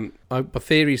my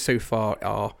theories so far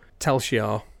are? Tel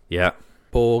Shiar,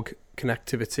 Borg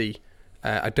connectivity.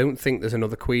 I don't think there's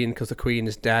another Queen because the Queen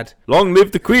is dead. Long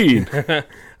live the Queen!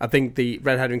 I think the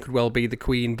red herring could well be the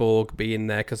Queen Borg being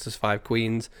there because there's 5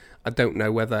 queens. I don't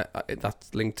know whether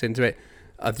that's linked into it.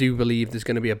 I do believe there's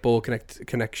going to be a Borg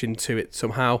connection to it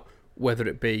somehow, whether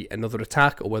it be another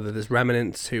attack or whether there's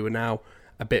remnants who are now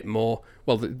a bit more...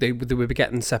 Well, they will be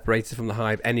getting separated from the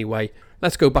hive anyway.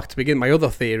 Let's go back to begin. My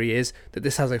other theory is that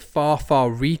this has a far,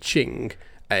 far-reaching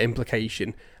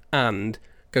implication and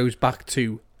goes back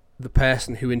to the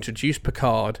person who introduced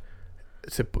Picard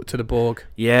to the Borg.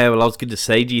 Yeah, well, I was going to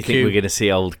say, do you think we're going to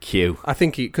see old Q? I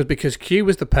think because Q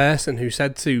was the person who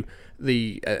said to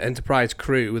the Enterprise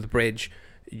crew with the bridge,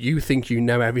 "You think you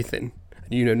know everything,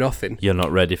 and you know nothing. You're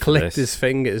not ready for Clicked this." his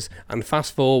fingers and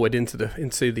fast forward into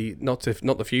the not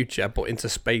the future, but into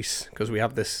space, because we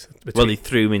have this. Well, he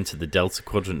threw him into the Delta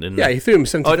Quadrant, didn't he? Yeah, he threw him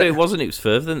 70. Oh no, it wasn't. It was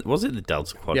further than. Was it the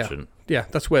Delta Quadrant? Yeah,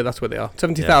 that's where they are.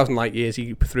 70,000 light years.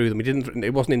 He threw them. He didn't.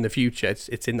 It wasn't in the future.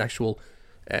 It's in actual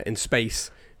in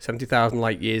space. 70,000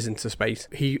 light years into space.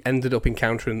 He ended up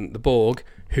encountering the Borg,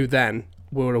 who then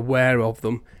were aware of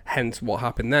them. Hence, what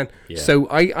happened then. Yeah. So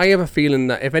I have a feeling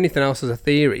that if anything else is a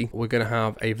theory, we're going to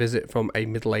have a visit from a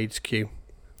middle-aged Q.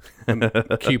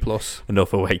 Q plus. An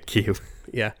overweight Q.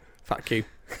 Yeah, fat Q.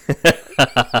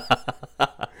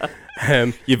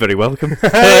 You're very welcome.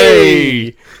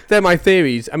 Hey! They're my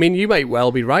theories. I mean, you might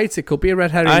well be right. It could be a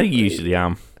red herring. I usually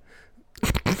am.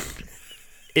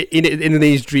 In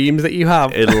these dreams that you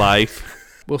have. In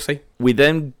life. We'll see. We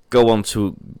then go on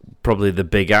to probably the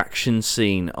big action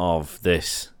scene of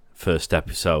this first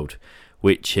episode,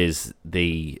 which is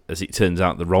as it turns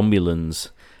out, the Romulans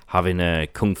having a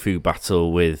kung fu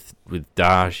battle with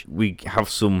Daj. We have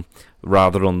some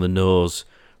rather on the nose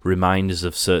reminders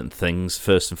of certain things.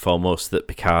 First and foremost, that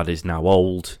Picard is now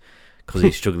old because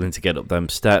he's struggling to get up them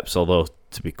steps, although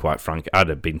to be quite frank, I'd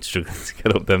have been struggling to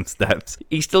get up them steps.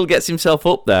 He still gets himself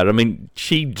up there. I mean,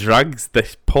 she drags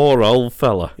this poor old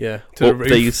fella up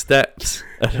these steps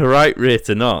at a right rate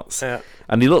of knots. Yeah.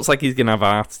 And he looks like he's going to have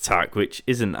a heart attack, which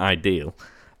isn't ideal.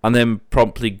 And then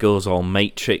promptly goes all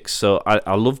Matrix. So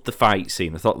I loved the fight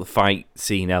scene. I thought the fight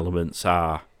scene elements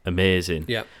are amazing.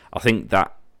 Yeah. I think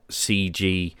that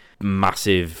CG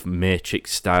massive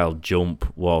Matrix style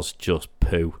jump was just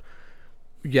poo.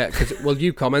 Yeah, because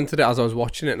you commented it as I was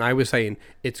watching it, and I was saying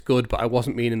it's good, but I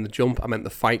wasn't meaning the jump. I meant the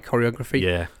fight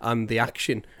choreography and the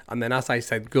action. And then as I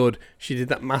said good, she did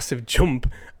that massive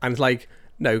jump, and it's like,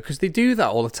 no, because they do that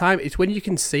all the time. It's when you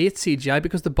can see it's CGI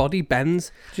because the body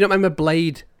bends. Do you not remember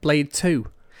Blade 2?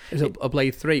 Is a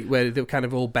Blade 3 where they're kind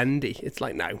of all bendy? It's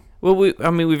like, no. Well,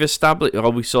 we've established, or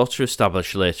we sort of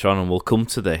established later on, and we'll come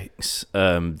to this,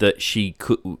 that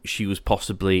she was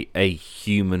possibly a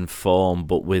human form,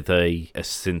 but with a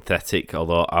synthetic.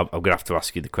 Although I'm going to have to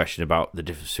ask you the question about the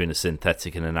difference between a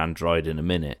synthetic and an android in a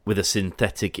minute. With a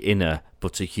synthetic inner,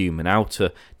 but a human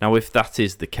outer. Now, if that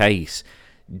is the case,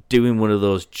 doing one of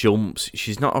those jumps,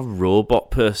 she's not a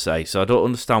robot per se, so I don't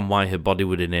understand why her body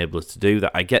would enable her to do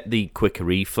that. I get the quicker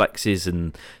reflexes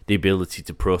and the ability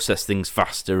to process things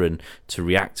faster and to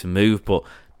react and move, but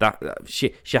that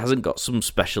she hasn't got some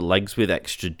special legs with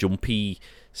extra jumpy,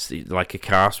 like a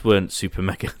cast weren't super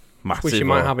mega massive. Which she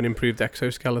might have an improved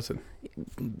exoskeleton.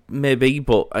 Maybe,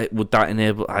 but would that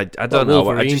enable... I don't know.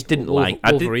 I just didn't like...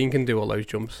 Wolverine can do all those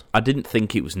jumps. I didn't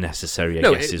think it was necessary,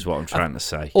 I guess, is what I'm trying to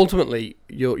say. Ultimately,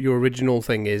 your original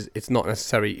thing is it's not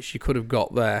necessary. She could have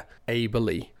got there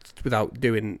ably without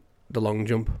doing the long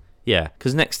jump. Yeah,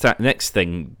 because next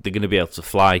thing, they're going to be able to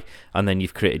fly, and then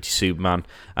you've created Superman.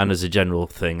 And as a general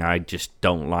thing, I just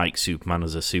don't like Superman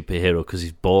as a superhero because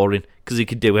he's boring, because he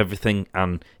could do everything,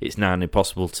 and it's now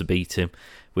impossible to beat him,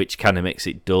 which kind of makes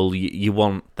it dull. You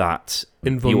want that...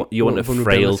 You want a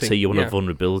frailty, you want a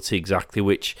vulnerability, exactly,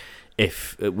 which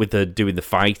if with her doing the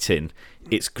fighting,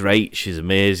 it's great. She's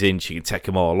amazing. She can take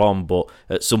them all on, but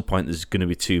at some point there's going to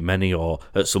be too many, or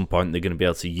at some point they're going to be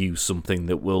able to use something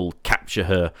that will capture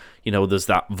her. There's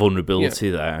that vulnerability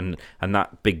there, and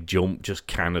that big jump just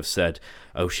kind of said,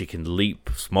 oh, she can leap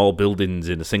small buildings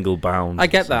in a single bound. I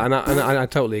get that, and I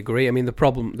totally agree. I mean, the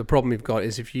problem you've got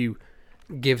is if you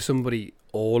give somebody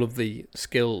all of the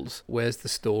skills, where's the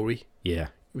story? Yeah.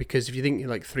 Because if you think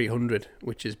like 300,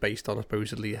 which is based on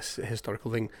supposedly a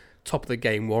historical thing, top of the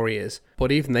game warriors, but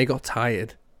even they got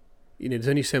tired. There's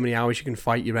only so many hours you can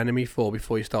fight your enemy for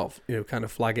before you start, kind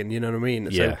of flagging. You know what I mean?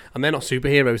 Yeah. And they're not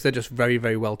superheroes; they're just very,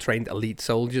 very well trained elite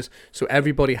soldiers. So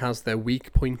everybody has their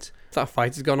weak point. If that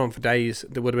fight has gone on for days,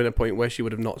 there would have been a point where she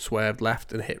would have not swerved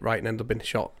left and hit right and ended up being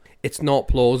shot. It's not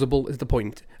plausible, is the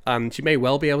point. And she may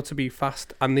well be able to be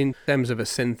fast. And in terms of a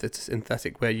synth, it's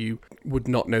synthetic, where you would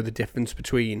not know the difference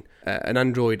between. An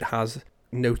android has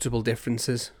notable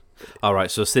differences. All right,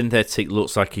 so synthetic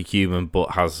looks like a human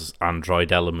but has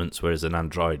android elements, whereas an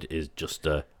android is just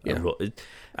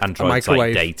android's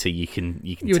like Data. You can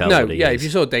tell know, what it is. If you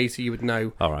saw Data, you would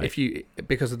know. All right.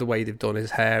 Because of the way they've done his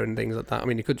hair and things like that. I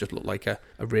mean, he could just look like a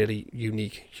really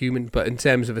unique human. But in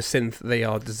terms of a synth, they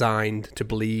are designed to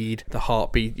bleed. The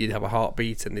heartbeat, you'd have a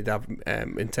heartbeat, and they'd have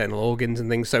internal organs and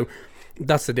things. So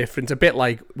that's the difference. A bit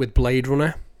like with Blade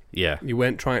Runner. Yeah. They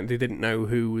didn't know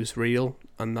who was real,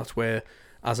 and that's where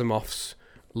Asimov's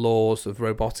laws of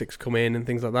robotics come in and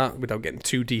things like that, without getting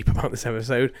too deep about this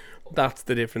episode. That's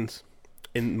the difference,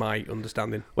 in my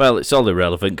understanding. Well, it's all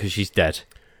irrelevant because she's dead.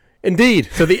 Indeed,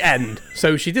 to the end.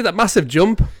 So she did that massive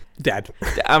jump, dead.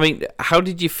 I mean, how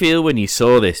did you feel when you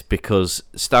saw this? Because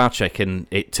Star Trek, and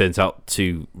it turns out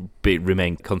to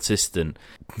remain consistent,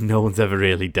 no one's ever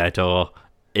really dead, or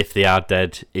if they are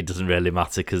dead, it doesn't really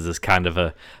matter because there's kind of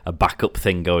a backup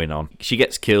thing going on. She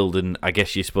gets killed, and I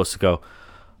guess you're supposed to go,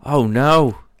 oh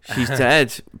no, she's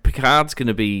dead. Picard's going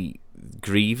to be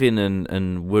grieving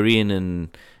and worrying,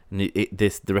 and the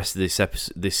rest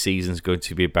of this season's going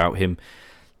to be about him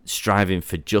striving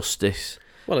for justice.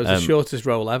 Well, it was the shortest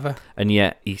role ever. And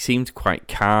yet he seemed quite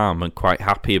calm and quite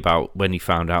happy about when he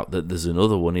found out that there's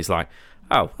another one. He's like,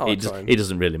 it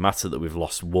doesn't really matter that we've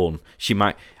lost one.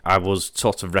 I was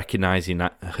sort of recognising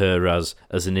her as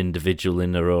an individual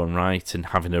in her own right and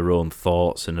having her own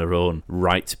thoughts and her own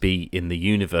right to be in the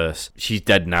universe. She's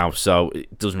dead now, so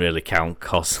it doesn't really count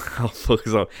because,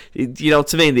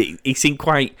 to me, he seemed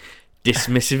quite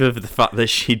dismissive of the fact that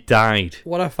she died.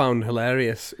 What I found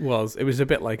hilarious was it was a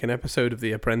bit like an episode of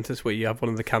The Apprentice where you have one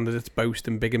of the candidates boast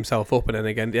and big himself up, and then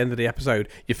again at the end of the episode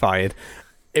you're fired.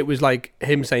 It was like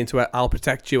him saying to her, I'll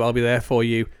protect you, I'll be there for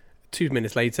you. 2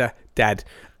 minutes later, dead.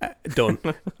 Done.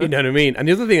 You know what I mean? And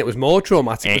the other thing that was more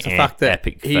traumatic was the fact that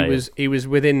he was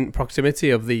within proximity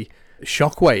of the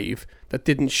shockwave that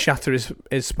didn't shatter his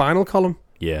spinal column.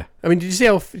 Yeah. I mean, did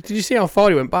you see how far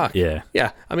he went back? Yeah.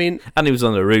 Yeah. I mean, and he was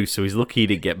on the roof, so he's lucky he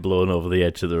didn't get blown over the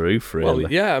edge of the roof, really.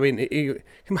 Well, yeah, I mean,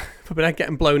 for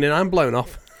getting blown in, I'm blown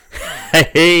off.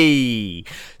 Hey.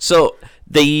 So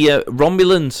the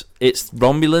Romulans, it's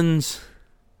Romulans.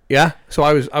 Yeah. So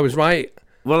I was right.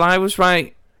 Well, I was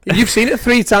right. You've seen it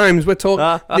 3 times. We're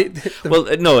talking.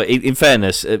 Well, no. In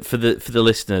fairness, for the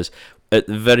listeners, at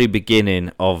the very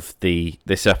beginning of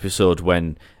this episode,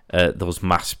 when those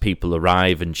masked people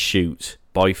arrive and shoot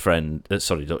boyfriend,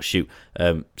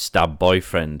 stab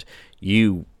boyfriend,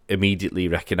 you immediately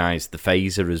recognised the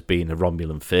phaser as being a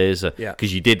Romulan phaser. Yeah.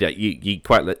 Because you did. You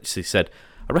quite literally said,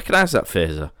 "I recognise that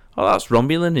phaser. Oh, that's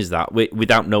Romulan, is that?"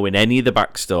 Without knowing any of the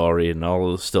backstory and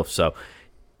all of the stuff. So,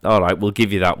 all right, we'll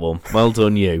give you that one. Well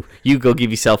done, you. You go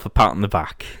give yourself a pat on the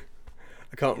back.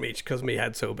 I can't reach because my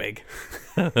head's so big.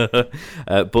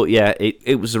 But yeah,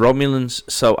 it was the Romulans.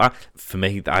 So for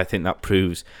me, I think that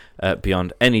proves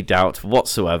beyond any doubt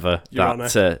whatsoever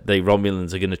that the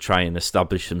Romulans are going to try and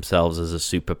establish themselves as a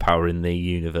superpower in the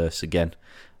universe again.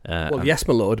 Well, yes,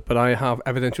 my lord, but I have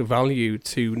evidential value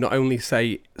to not only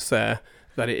say, sir,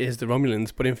 that it is the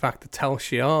Romulans, but in fact the Tal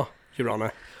Shiar, Your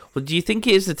Honour. Well, do you think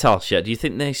it is the Tal Shiar? Do you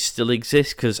think they still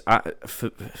exist? Because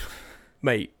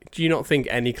mate, do you not think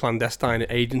any clandestine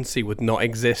agency would not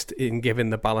exist in given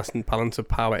the balance of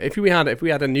power? If we had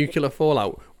a nuclear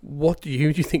fallout, what do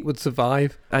you think would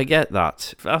survive? I get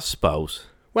that, I suppose.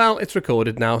 Well, it's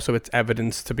recorded now, so it's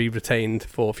evidence to be retained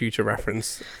for future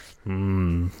reference.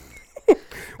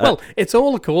 Well, it's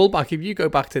all a callback. If you go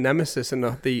back to Nemesis and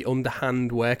the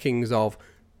underhand workings of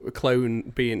a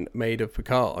clone being made of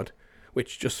Picard,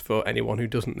 which, just for anyone who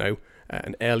doesn't know,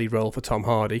 an early role for Tom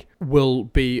Hardy, will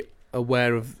be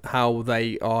aware of how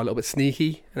they are a little bit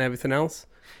sneaky and everything else.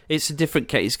 It's a different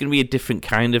case. It's going to be a different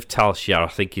kind of Tal Shiar, I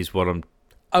think, is what I'm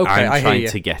Okay, I I'm hear trying you.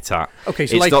 to get at. Okay,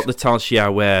 so it's like, not the Tal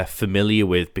Shiar we're familiar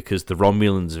with, because the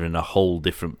Romulans are in a whole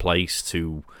different place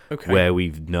to okay. where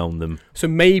we've known them. So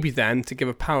maybe then, to give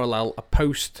a parallel, a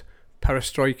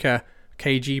post-perestroika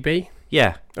KGB?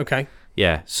 Yeah, Okay.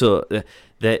 yeah. So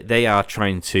they are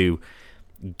trying to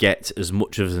get as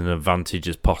much of an advantage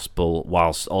as possible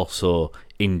whilst also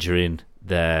injuring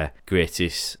their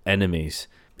greatest enemies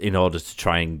in order to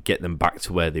try and get them back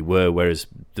to where they were, whereas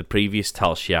the previous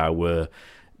Tal Shiar were,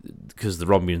 because the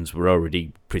Romulans were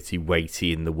already pretty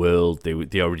weighty in the world,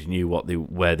 they already knew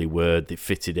where they were, they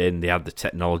fitted in, they had the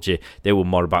technology, they were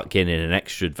more about gaining an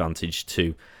extra advantage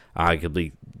to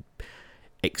arguably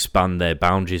expand their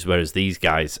boundaries, whereas these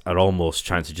guys are almost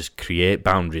trying to just create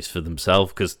boundaries for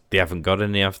themselves because they haven't got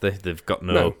any, have they? They've got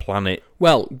no planet.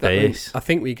 Well, base. I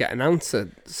think we get an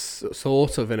answer,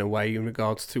 sort of, in a way, in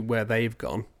regards to where they've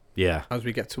gone. Yeah. As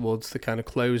we get towards the kind of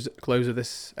close of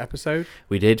this episode.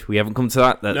 We did. We haven't come to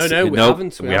that. We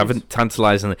haven't. We haven't.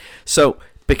 Tantalisingly. So,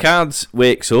 Picard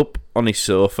wakes up on his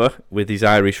sofa with his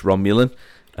Irish Romulan.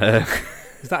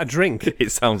 Is that a drink?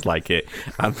 It sounds like it.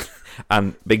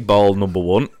 And Big Ball number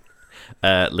 1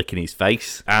 licking his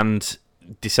face, and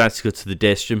decides to go to the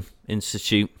Daystrom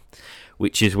Institute,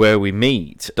 which is where we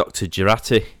meet Dr.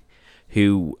 Girati,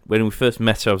 who, when we first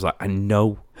met her, I was like, I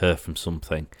know her from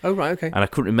something. Oh, right, okay. And I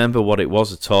couldn't remember what it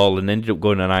was at all, and ended up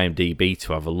going on IMDb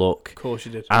to have a look. Of course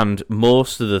you did. And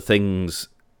most of the things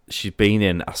she's been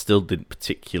in, I still didn't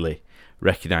particularly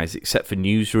recognise, except for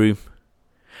Newsroom,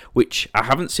 which I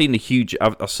haven't seen a huge...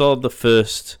 I saw the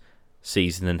first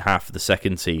season and half of the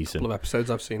second season. A couple of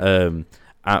episodes I've seen.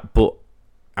 But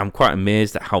I'm quite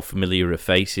amazed at how familiar her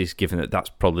face is, given that that's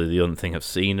probably the only thing I've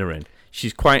seen her in.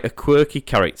 She's quite a quirky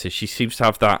character. She seems to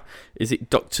have that... Is it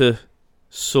Dr.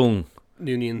 Sung?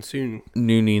 Noonien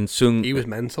Sung. He was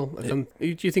mental. Do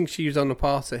you think she was on the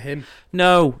part of him?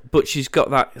 No, but she's got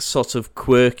that sort of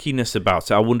quirkiness about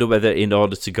her. I wonder whether in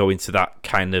order to go into that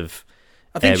kind of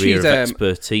area of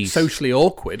expertise... socially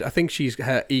awkward. I think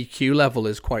her EQ level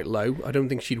is quite low. I don't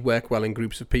think she'd work well in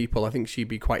groups of people. I think she'd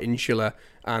be quite insular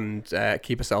and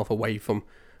keep herself away from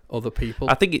other people.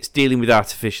 I think it's dealing with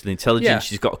artificial intelligence. Yeah.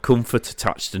 She's got a comfort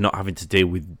attached to not having to deal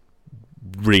with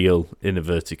real, in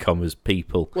inverted commas,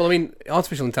 people. Well, I mean,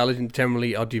 artificial intelligence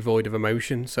generally are devoid of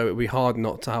emotion, so it'd be hard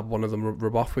not to have one of them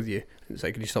rub off with you and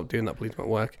say, can you stop doing that, please, it won't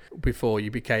work, before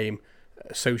you became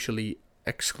socially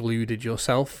excluded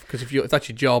yourself. Because if that's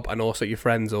your job and also your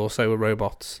friends also are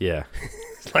robots, yeah,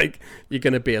 it's like you're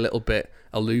going to be a little bit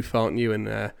aloof, aren't you,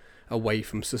 and away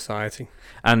from society.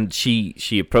 And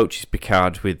she approaches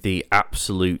Picard with the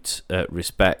absolute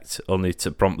respect, only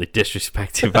to promptly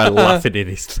disrespect him by laughing in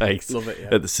his face. Love it,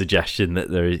 yeah. At the suggestion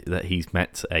that he's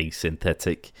met a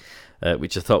synthetic,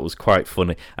 which I thought was quite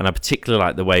funny. And I particularly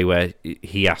like the way where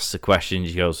he asks the question.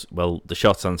 She goes, well, the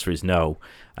short answer is no.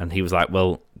 And he was like,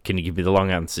 well, can you give me the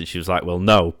long answer? She was like, well,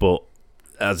 no, but...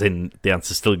 as in, the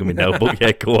answer's still going to be no, but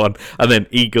yeah, go on. And then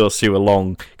he goes through a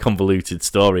long, convoluted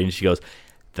story, and she goes...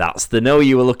 that's the no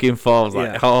you were looking for. I was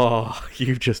like, oh,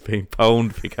 you've just been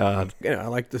pwned, Picard. I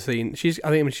like the scene. She's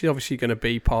obviously going to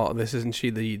be part of this, isn't she?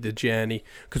 The journey,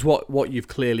 because what you've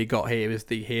clearly got here is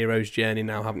the hero's journey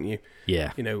now, haven't you?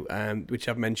 Yeah. Which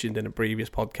I've mentioned in a previous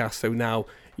podcast. So now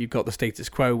you've got the status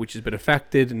quo, which has been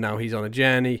affected, and now he's on a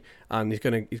journey, and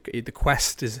the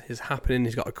quest is happening.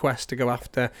 He's got a quest to go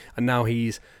after, and now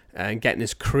he's getting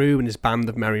his crew and his band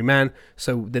of merry men.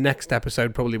 So the next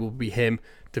episode probably will be him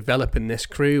developing this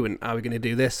crew and how we're going to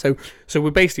do this. So we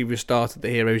basically restarted the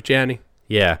hero's journey.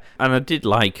 Yeah, and I did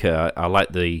like her. I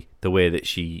like the way that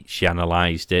she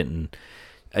analysed it, and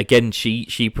again,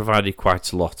 she provided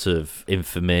quite a lot of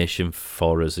information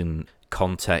for us in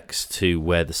context to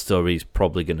where the story is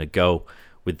probably going to go,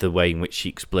 with the way in which she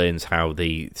explains how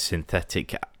the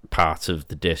synthetic part of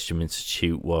the Daystrom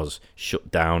Institute was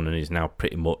shut down and is now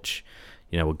pretty much,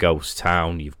 a ghost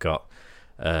town. You've got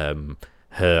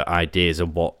her ideas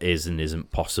of what is and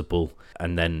isn't possible,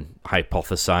 and then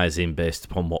hypothesizing based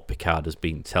upon what Picard has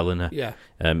been telling her. Yeah.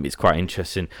 It's quite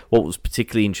interesting. What was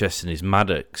particularly interesting is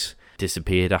Maddox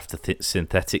disappeared after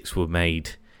synthetics were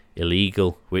made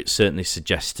illegal, which certainly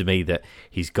suggests to me that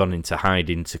he's gone into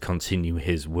hiding to continue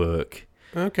his work.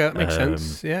 Okay, that makes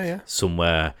sense. Yeah.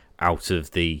 Somewhere out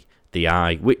of the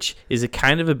eye, which is a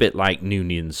kind of a bit like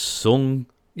Noonien Sung.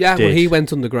 Yeah, well, he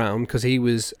went underground because he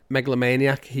was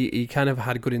megalomaniac. He kind of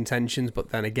had good intentions, but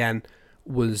then again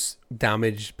was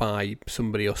damaged by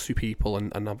somebody or two people,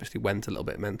 and obviously went a little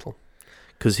bit mental.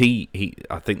 Because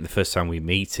I think the first time we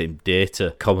meet him,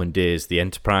 Data commandeers the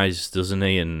Enterprise, doesn't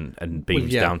he, and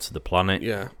beams down to the planet.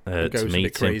 Yeah, to goes meet a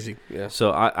bit crazy. him. Yeah.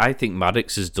 So I think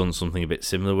Maddox has done something a bit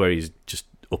similar, where he's just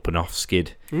up and off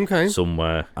skid Okay.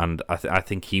 somewhere, and I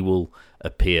think he will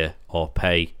appear or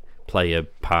play a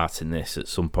part in this at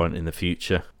some point in the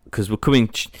future. Because we're coming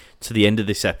to the end of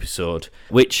this episode,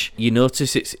 which you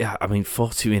notice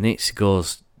 40 minutes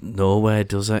goes nowhere,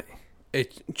 does it?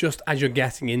 It just, as you're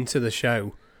getting into the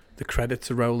show, the credits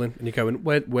are rolling, and you're going,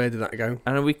 where did that go?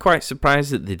 And are we quite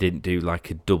surprised that they didn't do like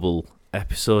a double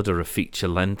episode or a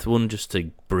feature-length one just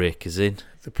to break us in?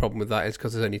 The problem with that is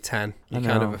because there's only 10. You're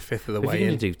kind of a fifth of the way in. If you're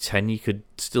going to do 10, you could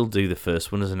still do the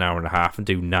first one as an hour and a half and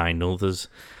do 9 others.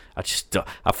 I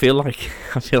feel like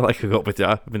I got with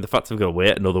that. I mean, the fact I've got to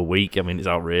wait another week, I mean, it's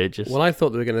outrageous. Well, I thought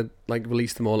they were going to like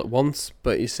release them all at once,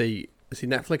 but you see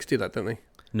Netflix do that, don't they?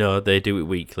 No, they do it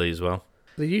weekly as well.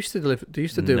 They used to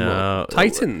do what?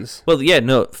 Titans. Well, yeah,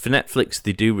 no. For Netflix,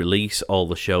 they do release all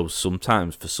the shows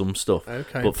sometimes for some stuff.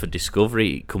 Okay. But for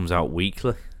Discovery, it comes out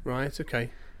weekly. Right.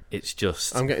 Okay. It's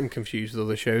just I'm getting confused with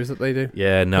other shows that they do.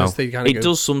 Yeah, no. It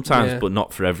does sometimes, yeah. but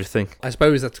not for everything. I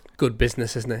suppose that's good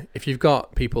business, isn't it? If you've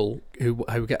got people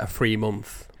who get a free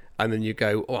month, and then you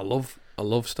go, oh, I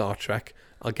love Star Trek.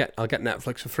 I'll get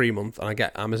Netflix for free month, and I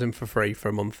get Amazon for free for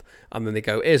a month, and then they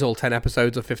go, here's all 10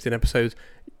 episodes or 15 episodes.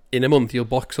 In a month, you'll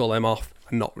box all them off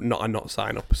and not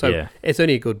sign up. So yeah. It's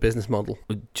only a good business model.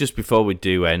 Just before we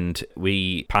do end,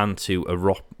 we pan to a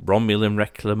Romulan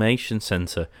reclamation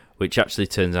centre, which actually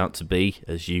turns out to be,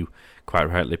 as you quite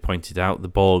rightly pointed out, the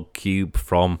Borg cube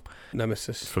from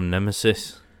Nemesis.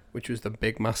 Which was the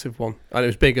big, massive one. And it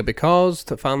was bigger because,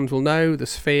 the fans will know, the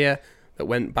sphere that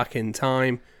went back in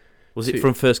time. Was it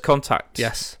from First Contact?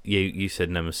 Yes. You said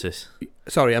Nemesis.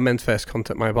 Sorry, I meant First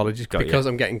Contact, my apologies. Because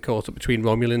I'm getting caught up between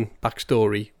Romulan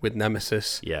backstory with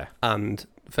Nemesis and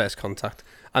First Contact.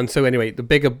 And so anyway, the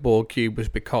bigger Borg cube was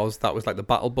because that was like the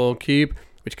Battle Borg cube,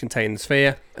 which contained the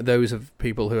sphere. Those of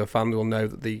people who are fans will know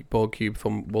that the Borg cube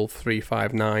from Wolf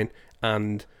 359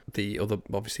 and the other,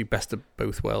 obviously, Best of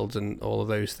Both Worlds and all of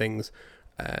those things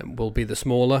will be the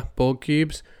smaller Borg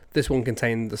cubes. This one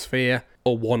contained the sphere,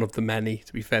 or one of the many.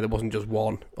 To be fair, there wasn't just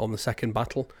one on the second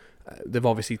battle. They've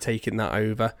obviously taken that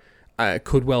over. It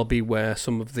could well be where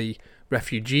some of the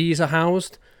refugees are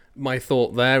housed. My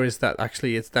thought there is that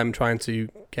actually it's them trying to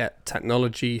get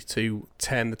technology to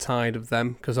turn the tide of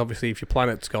them, because obviously if your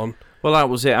planet's gone... Well, that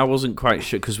was it. I wasn't quite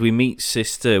sure, because we meet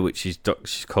Sister, which is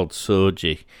she's called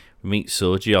Soji. We meet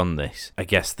Soji on this. I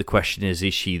guess the question is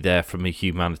she there from a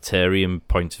humanitarian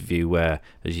point of view where,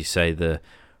 as you say, the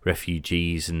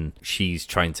refugees and she's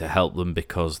trying to help them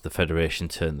because the Federation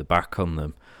turned their back on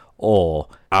them? Or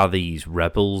are these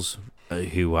rebels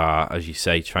who are, as you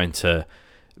say, trying to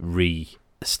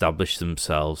re-establish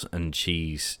themselves, and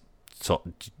she's sort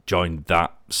of joined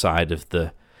that side of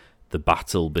the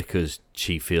battle because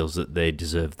she feels that they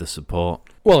deserve the support?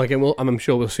 Well, again, I'm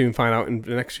sure we'll soon find out in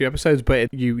the next few episodes,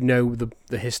 but you know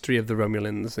the history of the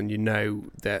Romulans, and you know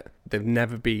that they've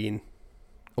never been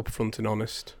upfront and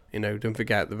honest. You know, don't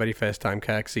forget, the very first time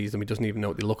Kirk sees them, he doesn't even know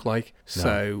what they look like. No.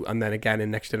 So, and then again, in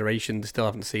Next Generation, they still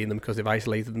haven't seen them because they've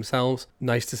isolated themselves.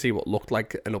 Nice to see what looked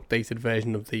like an updated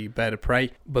version of the Bird of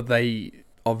Prey, but they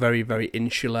are very, very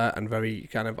insular and very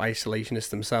kind of isolationist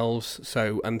themselves.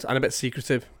 So, and a bit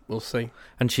secretive. We'll see.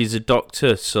 And she's a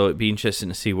doctor, so it'd be interesting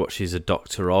to see what she's a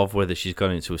doctor of, whether she's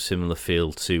gone into a similar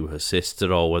field to her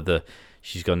sister or whether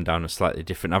she's gone down a slightly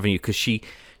different avenue, because she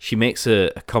makes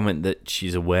a comment that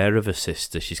she's aware of her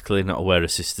sister. She's clearly not aware her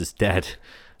sister's dead.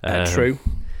 True.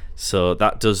 So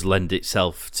that does lend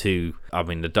itself to... I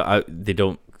mean, they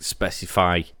don't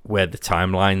specify where the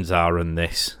timelines are on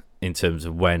this in terms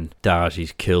of when Daj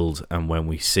is killed and when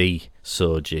we see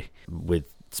Soji. With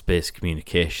space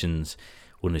communications,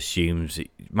 one assumes...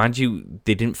 Mind you,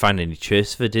 they didn't find any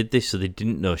trace of her, did they? So they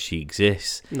didn't know she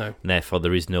exists. No. And therefore,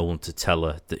 there is no one to tell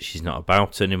her that she's not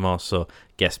about anymore. So I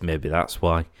guess maybe that's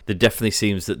why. There definitely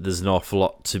seems that there's an awful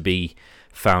lot to be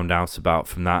found out about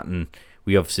from that. And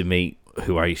we obviously meet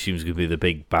who I assume is going to be the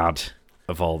big bad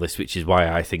of all this, which is why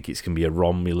I think it's going to be a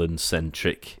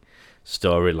Romulan-centric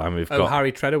storyline. We've got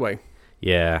Harry Treadaway.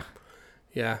 Yeah.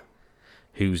 Yeah.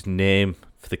 Whose name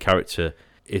for the character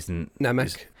isn't...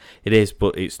 Nemec. It is,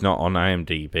 but it's not on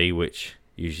IMDb, which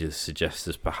usually suggests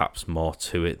there's perhaps more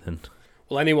to it than...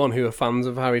 Well, anyone who are fans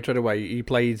of Harry Treadaway, he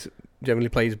generally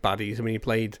plays baddies. I mean, he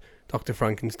played Dr.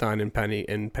 Frankenstein in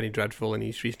Penny Dreadful, and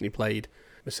he's recently played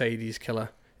Mercedes Killer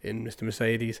in Mr.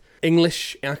 Mercedes.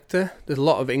 English actor. There's a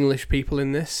lot of English people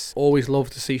in this. Always love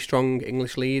to see strong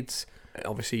English leads.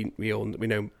 Obviously, we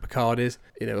know Picard is.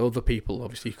 You know, other people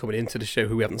obviously coming into the show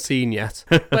who we haven't seen yet.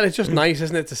 But it's just nice,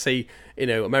 isn't it, to see, you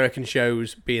know, American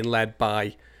shows being led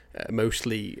by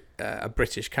mostly a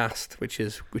British cast, which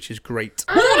is great.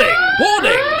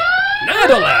 Warning! Nerd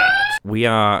alert! We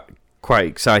are quite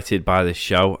excited by this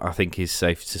show, I think is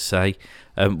safe to say.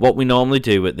 What we normally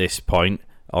do at this point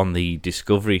on the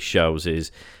Discovery shows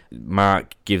is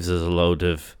Mark gives us a load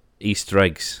of Easter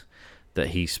eggs that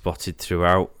he spotted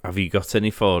throughout. Have you got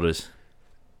any for us?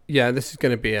 Yeah, this is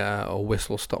going to be a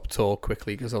whistle-stop tour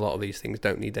quickly because a lot of these things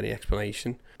don't need any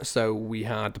explanation. So we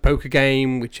had the poker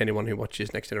game, which anyone who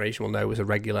watches Next Generation will know was a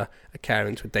regular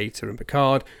occurrence with Data and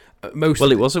Picard.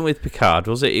 It wasn't with Picard,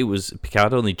 was it? It was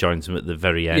Picard only joins him at the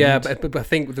very end. Yeah, but I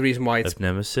think the reason why it's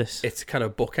Nemesis, it's kind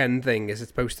of bookend thing is it's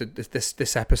supposed to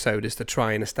this episode is to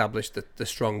try and establish the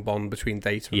strong bond between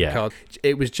Data and Picard.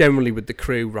 It was generally with the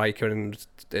crew, Riker and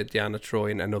Deanna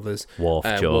Troi and others. Worf,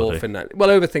 and that. Well,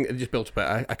 Overthink they just built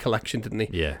up a collection, didn't they?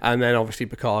 Yeah. And then obviously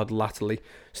Picard latterly.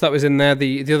 So that was in there.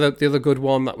 The other good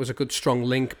one that was a good strong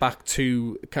link back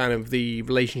to kind of the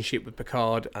relationship with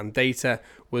Picard and Data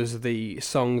was the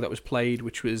song that was played,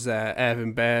 which was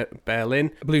Irving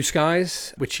Berlin, Blue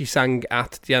Skies, which he sang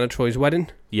at Deanna Troi's wedding.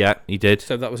 Yeah, he did.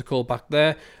 So that was a call back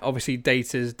there. Obviously,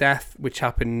 Data's death, which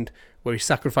happened where he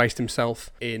sacrificed himself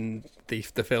in the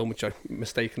film, which I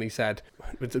mistakenly said,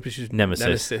 which is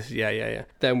Nemesis. Yeah.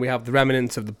 Then we have the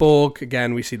remnants of the Borg.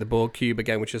 Again, we see the Borg cube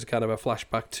again, which is kind of a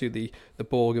flashback to the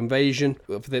Borg invasion.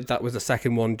 That was the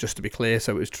second one, just to be clear.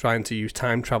 So it was trying to use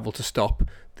time travel to stop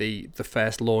the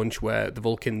first launch where the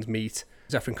Vulcans meet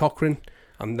Zephyr Cochrane.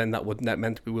 And then that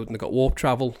meant we wouldn't have got warp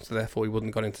travel, so therefore we wouldn't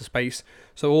have gone into space.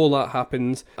 So all that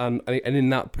happens, and in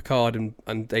that Picard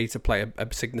and Data play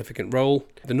a significant role.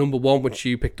 The number one, which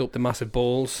you picked up, the massive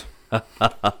balls.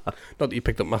 Not that you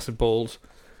picked up massive balls.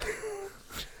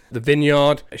 The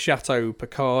Vineyard, Chateau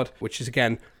Picard, which is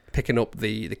again picking up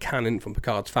the canon from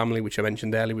Picard's family, which I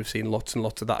mentioned earlier. We've seen lots and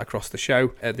lots of that across the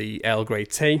show. The Earl Grey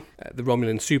tea, the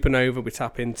Romulan supernova. We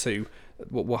tap into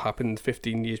what happened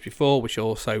 15 years before, which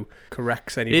also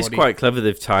corrects anybody. It's quite clever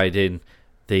they've tied in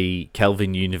the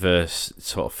Kelvin universe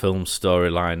sort of film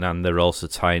storyline, and they're also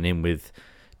tying in with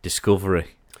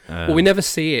Discovery. Well, we never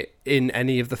see it in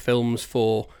any of the films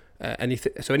for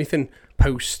anything. So anything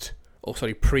pre-JJ,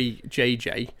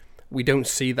 we don't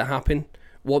see that happen.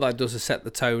 What that does is set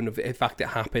the tone of, in fact, it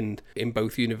happened in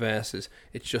both universes.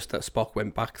 It's just that Spock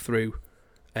went back through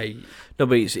No,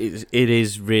 but it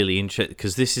is really interesting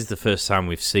because this is the first time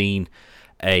we've seen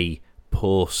a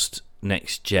post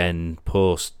Next Gen,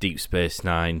 post Deep Space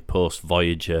Nine, post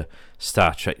Voyager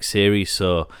Star Trek series.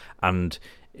 So, and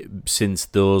since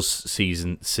those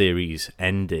series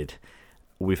ended,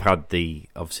 we've had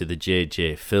obviously the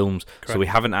JJ films. Correct. So we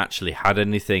haven't actually had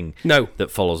anything that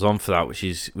follows on for that, which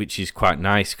is quite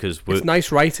nice because it's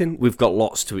nice writing. We've got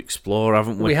lots to explore,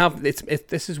 haven't we? We have.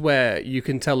 This is where you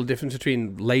can tell the difference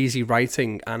between lazy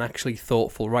writing and actually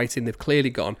thoughtful writing. They've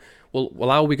clearly gone, well,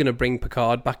 how are we going to bring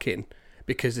Picard back in?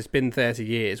 Because it's been 30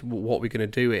 years. What are we going to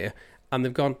do here? And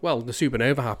they've gone, well, the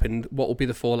supernova happened. What will be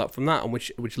the fallout from that? And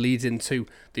which leads into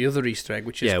the other Easter egg,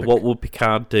 which is what would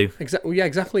Picard do?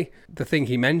 Exactly. The thing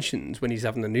he mentions when he's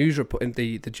having the news report, and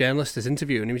the journalist is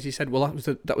interviewing him, he said, well,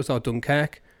 that was our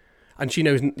Dunkirk, and she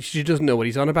doesn't know what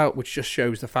he's on about, which just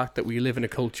shows the fact that we live in a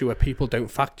culture where people don't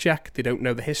fact check, they don't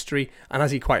know the history, and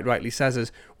as he quite rightly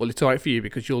says, well, it's all right for you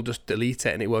because you'll just delete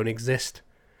it and it won't exist,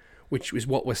 which is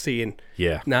what we're seeing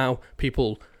now.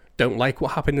 People don't like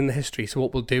what happened in the history, so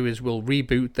what we'll do is we'll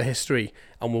reboot the history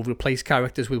and we'll replace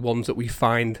characters with ones that we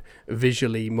find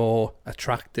visually more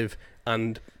attractive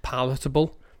and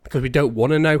palatable, because we don't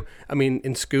want to know. I mean,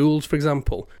 in schools, for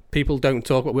example, people don't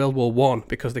talk about World War One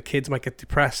because the kids might get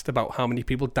depressed about how many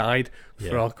people died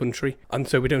for our country, and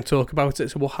so we don't talk about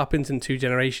it. So what happens in 2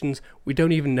 generations? We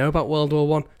don't even know about World War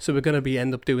One, so we're going to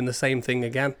end up doing the same thing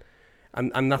again.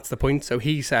 And that's the point. So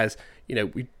he says,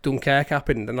 Dunkirk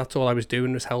happened, and that's all I was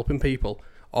doing was helping people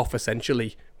off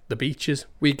essentially the beaches.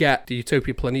 We get the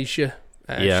Utopia Planitia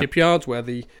shipyards where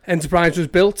the Enterprise was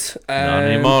built. Not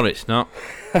anymore, it's not.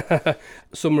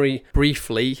 Summary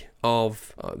briefly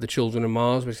of the Children of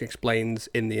Mars, which explains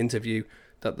in the interview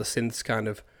that the synths kind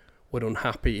of were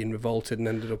unhappy and revolted and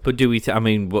ended up... But do we...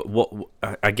 what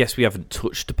I guess we haven't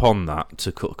touched upon that,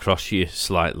 to cut across you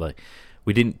slightly.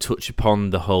 We didn't touch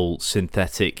upon the whole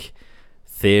synthetic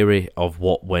theory of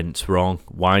what went wrong.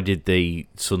 Why did they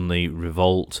suddenly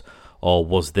revolt? Or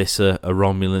was this a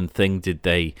Romulan thing? Did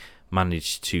they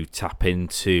manage to tap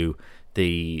into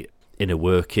the inner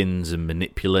workings and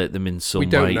manipulate them in some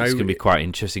way? Know. It's going to be quite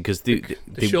interesting because the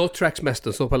short treks messed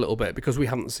us up a little bit because we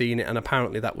haven't seen it, and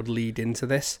apparently that would lead into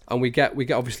this. And we get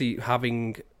obviously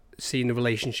having seen the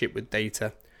relationship with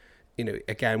Data.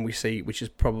 Again we see, which is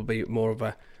probably more of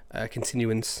a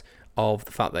continuance of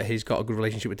the fact that he's got a good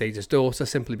relationship with Data's daughter,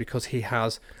 simply because he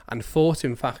has and fought,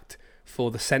 in fact, for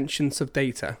the sentience of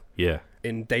Data Yeah.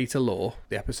 in Data Law,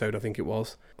 the episode I think it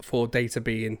was, for Data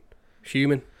being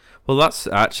human. Well, that's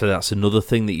another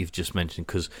thing that you've just mentioned,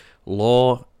 because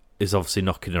Law is obviously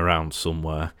knocking around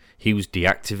somewhere. He was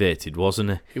deactivated,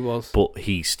 wasn't he? He was. But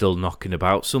he's still knocking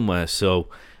about somewhere, so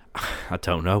I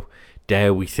don't know.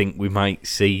 Dare we think we might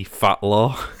see Fat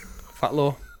Law? Fat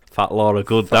Law. Fat Law are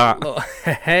good, that. Law.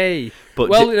 Hey. But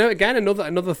well, again,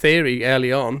 another theory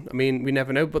early on. I mean, we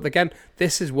never know. But again,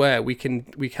 this is where we can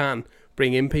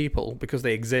bring in people because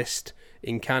they exist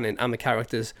in canon, and the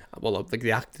characters, well,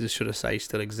 the actors, should I say,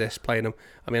 still exist playing them.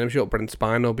 I mean, I'm sure Brent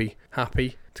Spiner will be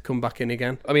happy to come back in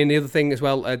again. I mean, the other thing as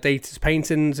well, Data's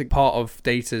paintings, part of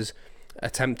Data's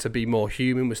attempt to be more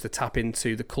human was to tap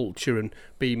into the culture and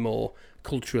be more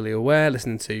culturally aware,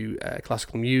 listening to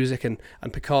classical music, and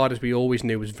Picard, as we always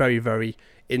knew, was very, very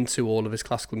into all of his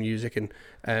classical music,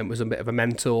 and was a bit of a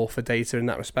mentor for Data in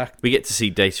that respect. We get to see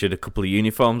Data in a couple of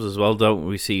uniforms as well, don't we?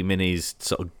 We see him in his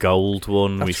sort of gold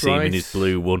one, That's we see him in his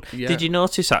blue one. Yeah. Did you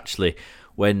notice, actually,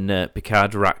 when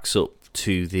Picard racks up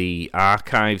to the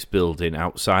archives building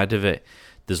outside of it,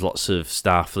 there's lots of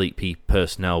Starfleet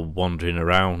personnel wandering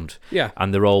around. Yeah.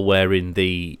 And they're all wearing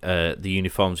the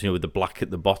uniforms, with the black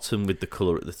at the bottom, with the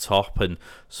colour at the top, and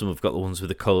some have got the ones with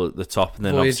the colour at the top, and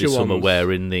then Voyager obviously some ones. are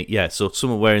wearing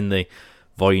some are wearing the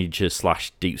Voyager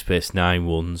 / Deep Space Nine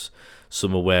ones,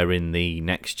 some are wearing the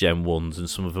Next Gen ones, and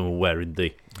some of them are wearing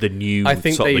the new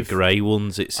sort of the grey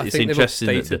ones. It's interesting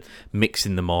that they're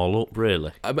mixing them all up,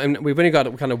 really. I mean, we've only got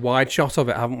a kind of wide shot of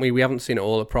it, haven't we? We haven't seen it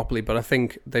all properly, but I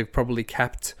think they've probably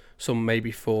kept some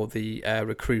maybe for the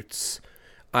recruits.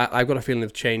 I've got a feeling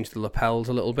they've changed the lapels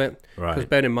a little bit. Right. Because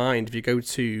bear in mind, if you go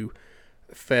to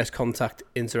First Contact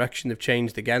Insurrection, they've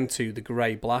changed again to the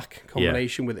grey-black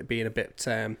combination, with it being a bit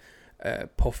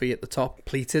puffy at the top,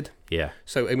 pleated. Yeah.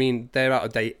 So, I mean, they're out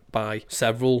of date by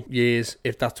several years,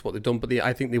 if that's what they've done. But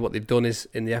I think what they've done is,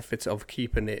 in the efforts of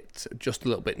keeping it just a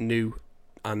little bit new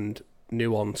and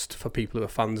nuanced for people who are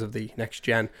fans of the Next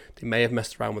Gen, they may have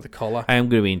messed around with the collar. I am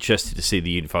going to be interested to see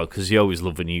the uniform, because you always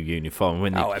love a new uniform.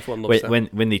 Everyone loves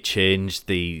it. When they changed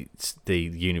the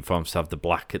uniforms to have the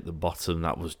black at the bottom,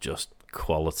 that was just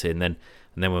quality. And then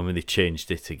when they changed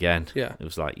it again, it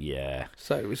was like, yeah.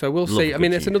 So we'll see. I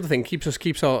mean, it's another thing,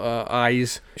 keeps our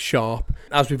eyes sharp.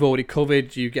 As we've already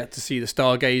covered, you get to see the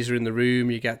Stargazer in the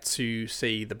room, you get to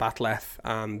see the Bat'leth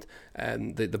and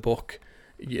the book.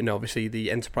 Obviously the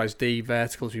Enterprise D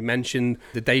vertical, as we mentioned,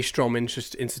 the Daystrom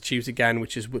Institute again,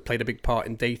 which has played a big part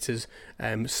in Data's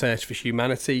search for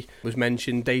humanity, was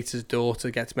mentioned. Data's daughter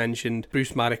gets mentioned.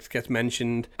 Bruce Maddox gets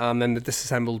mentioned, and then the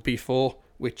disassembled B4,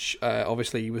 which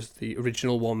obviously was the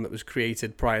original one that was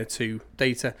created prior to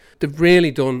Data. They've really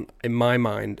done, in my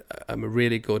mind, a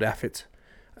really good effort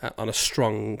on a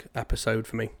strong episode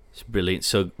for me. It's brilliant.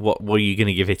 So what are you going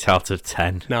to give it out of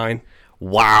 10? 9.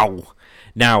 Wow.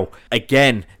 Now,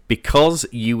 again, because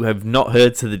you have not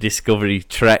heard to the Discovery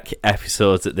Trek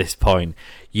episodes at this point,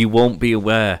 you won't be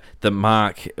aware that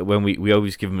Mark, when we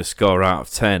always give him a score out of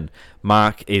 10,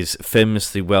 Mark is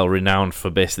famously well renowned for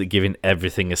basically giving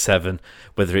everything a 7,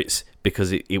 whether it's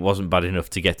because it wasn't bad enough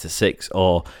to get to 6,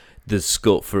 or there's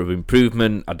scope for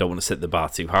improvement, I don't want to set the bar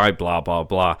too high, blah, blah,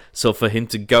 blah. So for him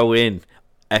to go in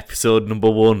episode number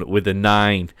 1 with a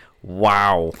 9,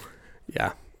 wow.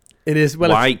 Yeah. It is. Well,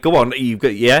 why? Go on. You've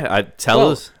got. Tell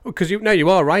us. Because you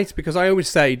are right. Because I always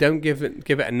say don't give it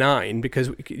a 9, because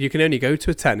you can only go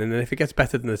to a 10, and then if it gets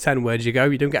better than a 10, where do you go?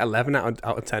 You don't get 11 out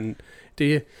of 10, do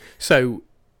you? So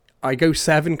I go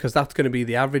 7 because that's going to be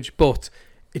the average. But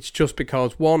it's just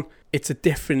because, one, it's a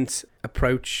different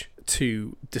approach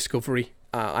to Discovery.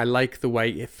 I like the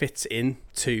way it fits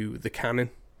into the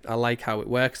canon. I like how it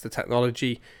works, the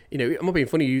technology. I'm not being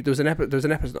funny. There was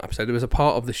a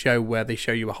part of the show where they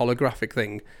show you a holographic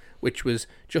thing, which was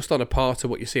just on a part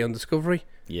of what you see on Discovery.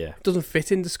 Yeah. It doesn't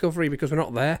fit in Discovery because we're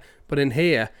not there. But in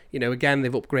here, again,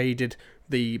 they've upgraded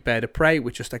the Bird of Prey,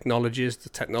 which just acknowledges the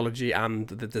technology and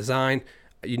the design.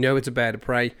 It's a Bird of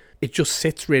Prey. It just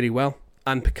sits really well.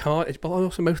 And Picard, it's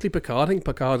also mostly Picard. I think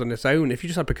Picard on its own. If you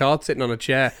just had Picard sitting on a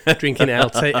chair drinking Earl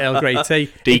Grey tea,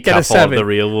 he'd get a 7. Or the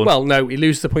real one. Well, no, he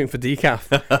loses the point for decaf.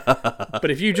 But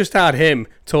if you just had him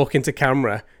talking to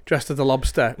camera, dressed as a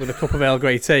lobster with a cup of Earl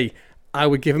Grey tea, I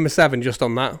would give him a 7 just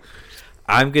on that.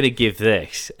 I'm going to give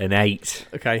this an 8.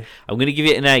 Okay. I'm going to give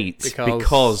it an 8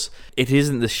 because it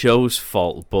isn't the show's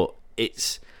fault, but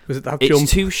it's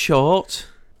too short.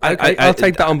 Okay, I'll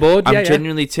take that on board. I'm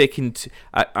genuinely taking.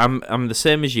 I'm the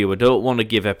same as you. I don't want to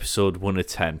give episode 1 a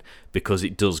 10 because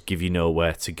it does give you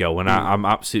nowhere to go, and I'm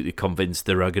absolutely convinced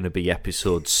there are going to be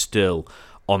episodes still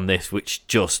on this, which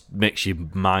just makes your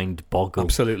mind boggle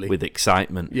with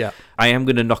excitement. Yeah. I am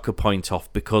going to knock a point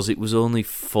off because it was only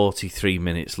 43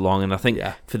 minutes long, and I think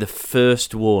for the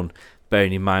first one,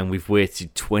 bearing in mind we've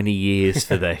waited 20 years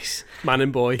for this, man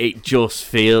and boy, it just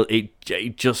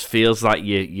feels like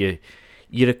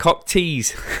you're a cock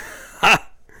tease.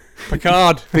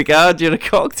 Picard, you're a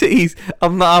cock tease.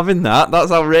 I'm not having that.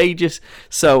 That's outrageous.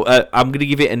 So I'm going to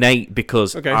give it an 8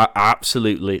 because I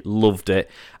absolutely loved it.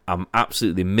 I'm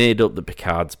absolutely made up that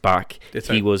Picard's back.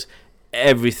 He was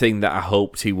everything that I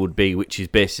hoped he would be, which is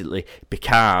basically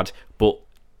Picard, but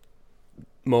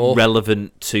more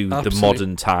relevant to the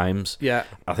modern times. Yeah.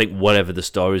 I think whatever the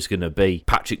story is going to be,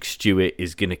 Patrick Stewart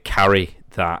is going to carry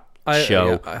that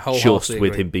show just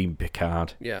with him being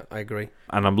Picard. Yeah, I agree.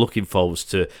 And I'm looking forward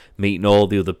to meeting all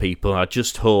the other people. I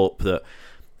just hope that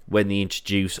when they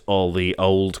introduce all the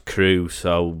old crew,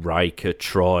 so Riker,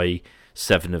 Troy,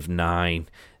 7 of 9,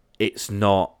 it's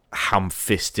not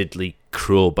ham-fistedly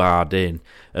crowbarred in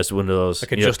as one of those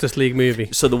like a Justice League movie.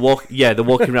 So they're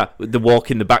walking around, they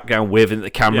walk in the background waving at the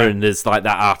camera, and there's like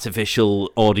that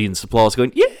artificial audience applause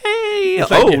going, "Yay!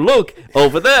 Look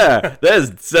over there,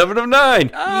 there's 7 of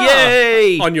 9,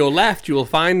 yay!" On your left, you will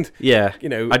find,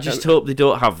 I just hope they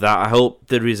don't have that. I hope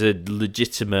there is a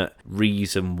legitimate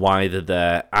reason why they're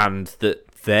there, and that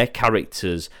their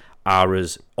characters are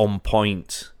as on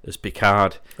point as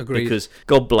Picard. Agreed. Because,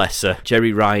 God bless her,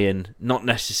 Jeri Ryan, not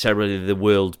necessarily the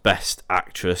world's best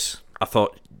actress. I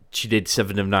thought she did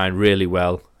 7 of 9 really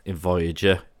well in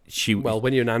Voyager.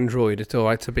 When you're an android, it's all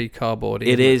right to be cardboardy.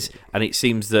 It is, and it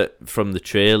seems that from the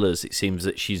trailers, it seems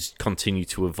that she's continued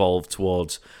to evolve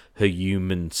towards her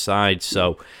human side.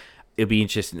 So it'll be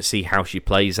interesting to see how she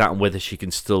plays that and whether she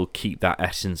can still keep that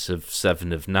essence of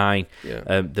 7 of 9.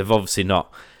 Yeah. They've obviously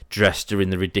not dressed her in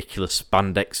the ridiculous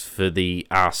spandex for the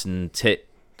arse and tit.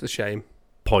 It's a shame.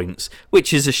 Points,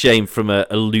 which is a shame from a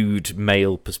lewd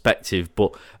male perspective,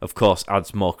 but of course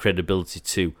adds more credibility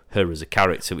to her as a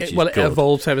character, which is good. It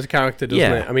evolves her as a character,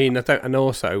 doesn't it? I mean, and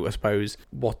also, I suppose,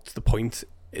 what's the point?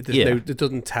 It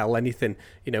doesn't tell anything.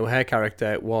 Her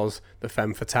character was the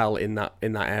femme fatale in that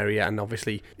area, and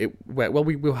obviously,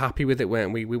 we were happy with it,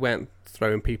 weren't we? We weren't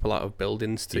throwing people out of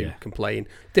buildings to complain.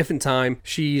 Different time.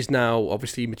 She's now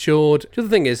obviously matured. The other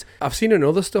thing is, I've seen her in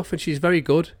other stuff, and she's very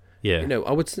good. Yeah.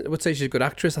 I would say she's a good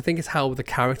actress. I think it's how the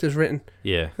character's written.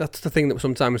 Yeah. That's the thing that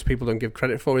sometimes people don't give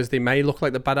credit for, is they may look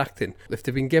like the bad acting. If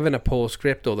they've been given a poor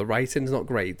script or the writing's not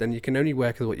great, then you can only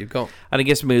work with what you've got. And I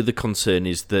guess my other concern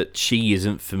is that she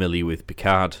isn't familiar with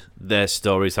Picard. Their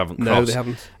stories haven't crossed. No, they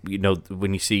haven't.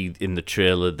 When you see in the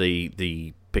trailer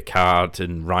the Picard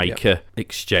and Riker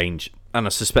exchange, and I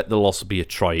suspect there'll also be a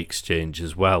Troy exchange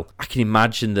as well. I can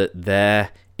imagine that their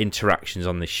interactions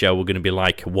on this show are going to be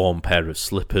like a warm pair of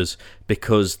slippers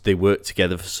because they work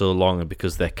together for so long and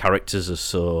because their characters are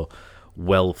so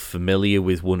well familiar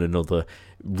with one another.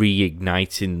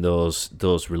 Reigniting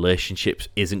those relationships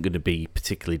isn't going to be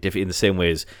particularly difficult, in the same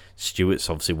way as Stewart's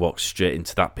obviously walked straight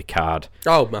into that Picard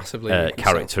massively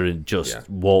character and just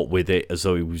walked with it as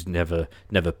though he was never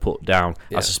put down.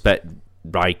 I suspect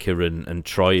Riker and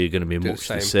Troy are going to be much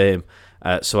the same.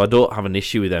 So I don't have an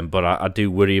issue with them, but I do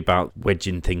worry about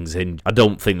wedging things in. I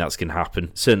don't think that's going to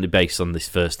happen. Certainly based on this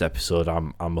first episode,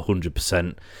 I'm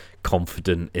 100%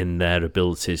 confident in their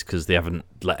abilities because they haven't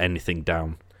let anything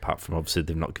down, apart from obviously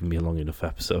they've not given me a long enough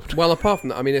episode. Well, apart from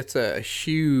that, I mean, it's a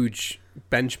huge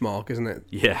benchmark, isn't it?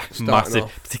 Yeah,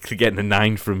 massive, particularly getting a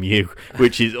 9 from you,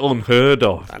 which is unheard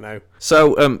of. I know.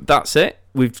 So that's it.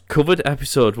 We've covered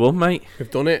episode 1, mate. We've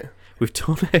done it. We've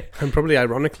done it. And probably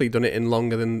ironically done it in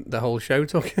longer than the whole show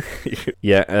took.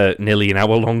 Nearly an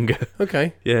hour longer.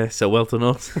 Okay. Yeah, so well done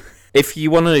us. If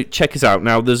you want to check us out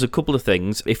now, there's a couple of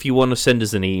things. If you want to send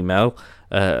us an email,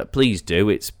 please do.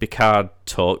 It's Picard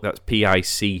Talk. That's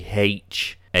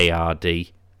PICHARD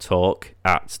talk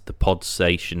at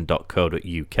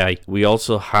thepodstation.co.uk. We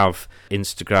also have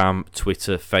Instagram,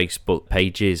 Twitter, Facebook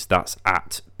pages. That's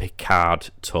at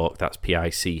Picard Talk. That's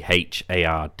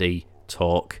PICHARD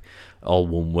talk. All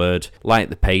one word. Like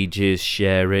the pages,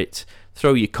 share it,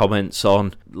 throw your comments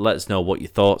on, let us know what your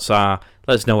thoughts are,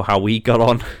 let us know how we got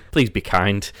on. Please be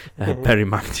kind. Bear in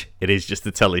mind, it is just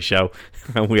a telly show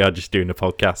and we are just doing a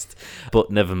podcast, but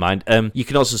never mind. You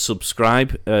can also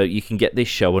subscribe. You can get this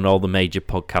show on all the major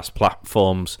podcast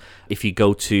platforms. If you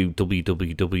go to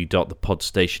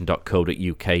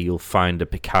www.thepodstation.co.uk, you'll find a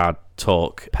Picard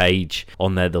Talk page.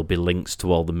 On there, there'll be links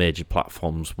to all the major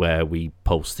platforms where we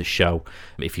post the show.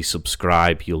 If you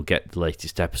subscribe, you'll get the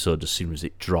latest episode as soon as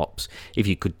it drops. If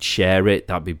you could share it,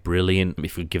 that'd be brilliant.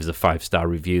 If you could give us a 5-star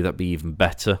review, that'd be even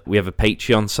better. We have a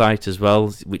Patreon site as well,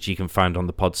 which you can find on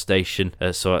the Podstation.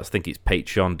 So I think it's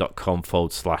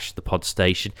patreon.com/the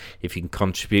Podstation. If you can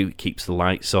contribute, it keeps the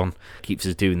lights on, keeps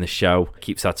us doing the show,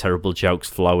 keeps our terrible jokes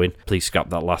flowing. Please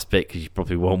scrap that last bit because you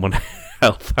probably won't want to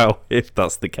help out if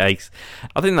that's the case.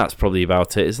 I think that's probably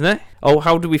about it, isn't it? Oh,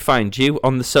 how do we find you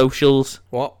on the socials?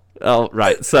 What? Oh,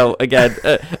 right. So, again,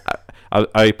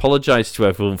 I apologise to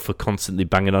everyone for constantly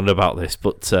banging on about this,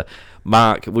 but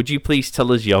Mark, would you please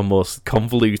tell us your most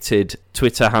convoluted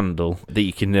Twitter handle that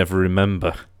you can never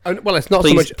remember? Well, it's not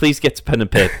please, so much. Please get to pen and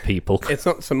paper, people. It's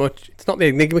not so much. It's not the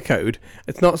Enigma code.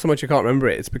 It's not so much I can't remember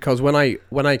it. It's because when I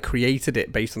created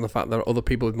it based on the fact that there are other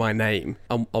people with my name,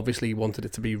 and obviously wanted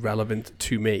it to be relevant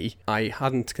to me, I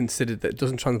hadn't considered that it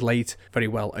doesn't translate very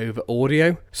well over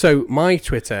audio. So my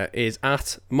Twitter is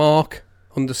at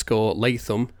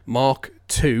Mark_Latham,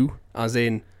 Mark2, as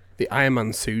in the Iron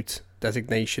Man suit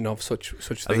designation of such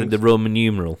things. As in the Roman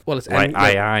numeral? Well, it's like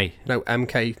II. No,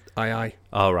 MKII.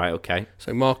 Oh, right, okay.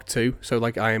 So Mark 2, so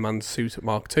like Iron Man's suit at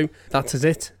Mark 2. That is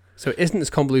it. So it isn't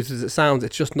as convoluted as it sounds.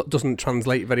 It just doesn't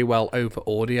translate very well over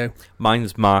audio.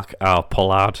 Mine's Mark R.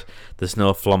 Pollard. There's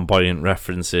no flamboyant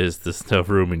references. There's no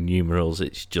Roman numerals.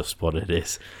 It's just what it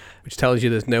is. Which tells you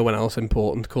there's no one else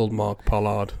important called Mark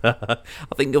Pollard. I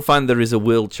think you'll find there is a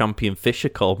world champion fisher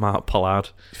called Mark Pollard.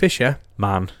 Fisher?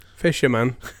 Man.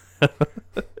 Fisherman.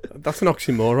 That's an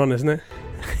oxymoron, isn't it?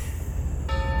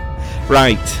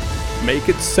 Right. Make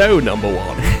it so, number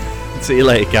one. See you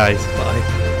later, guys. Bye.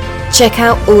 Check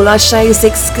out all our shows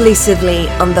exclusively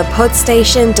on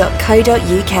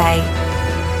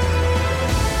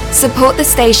thepodstation.co.uk. Support the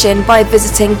station by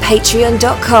visiting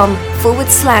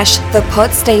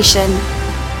patreon.com/thepodstation.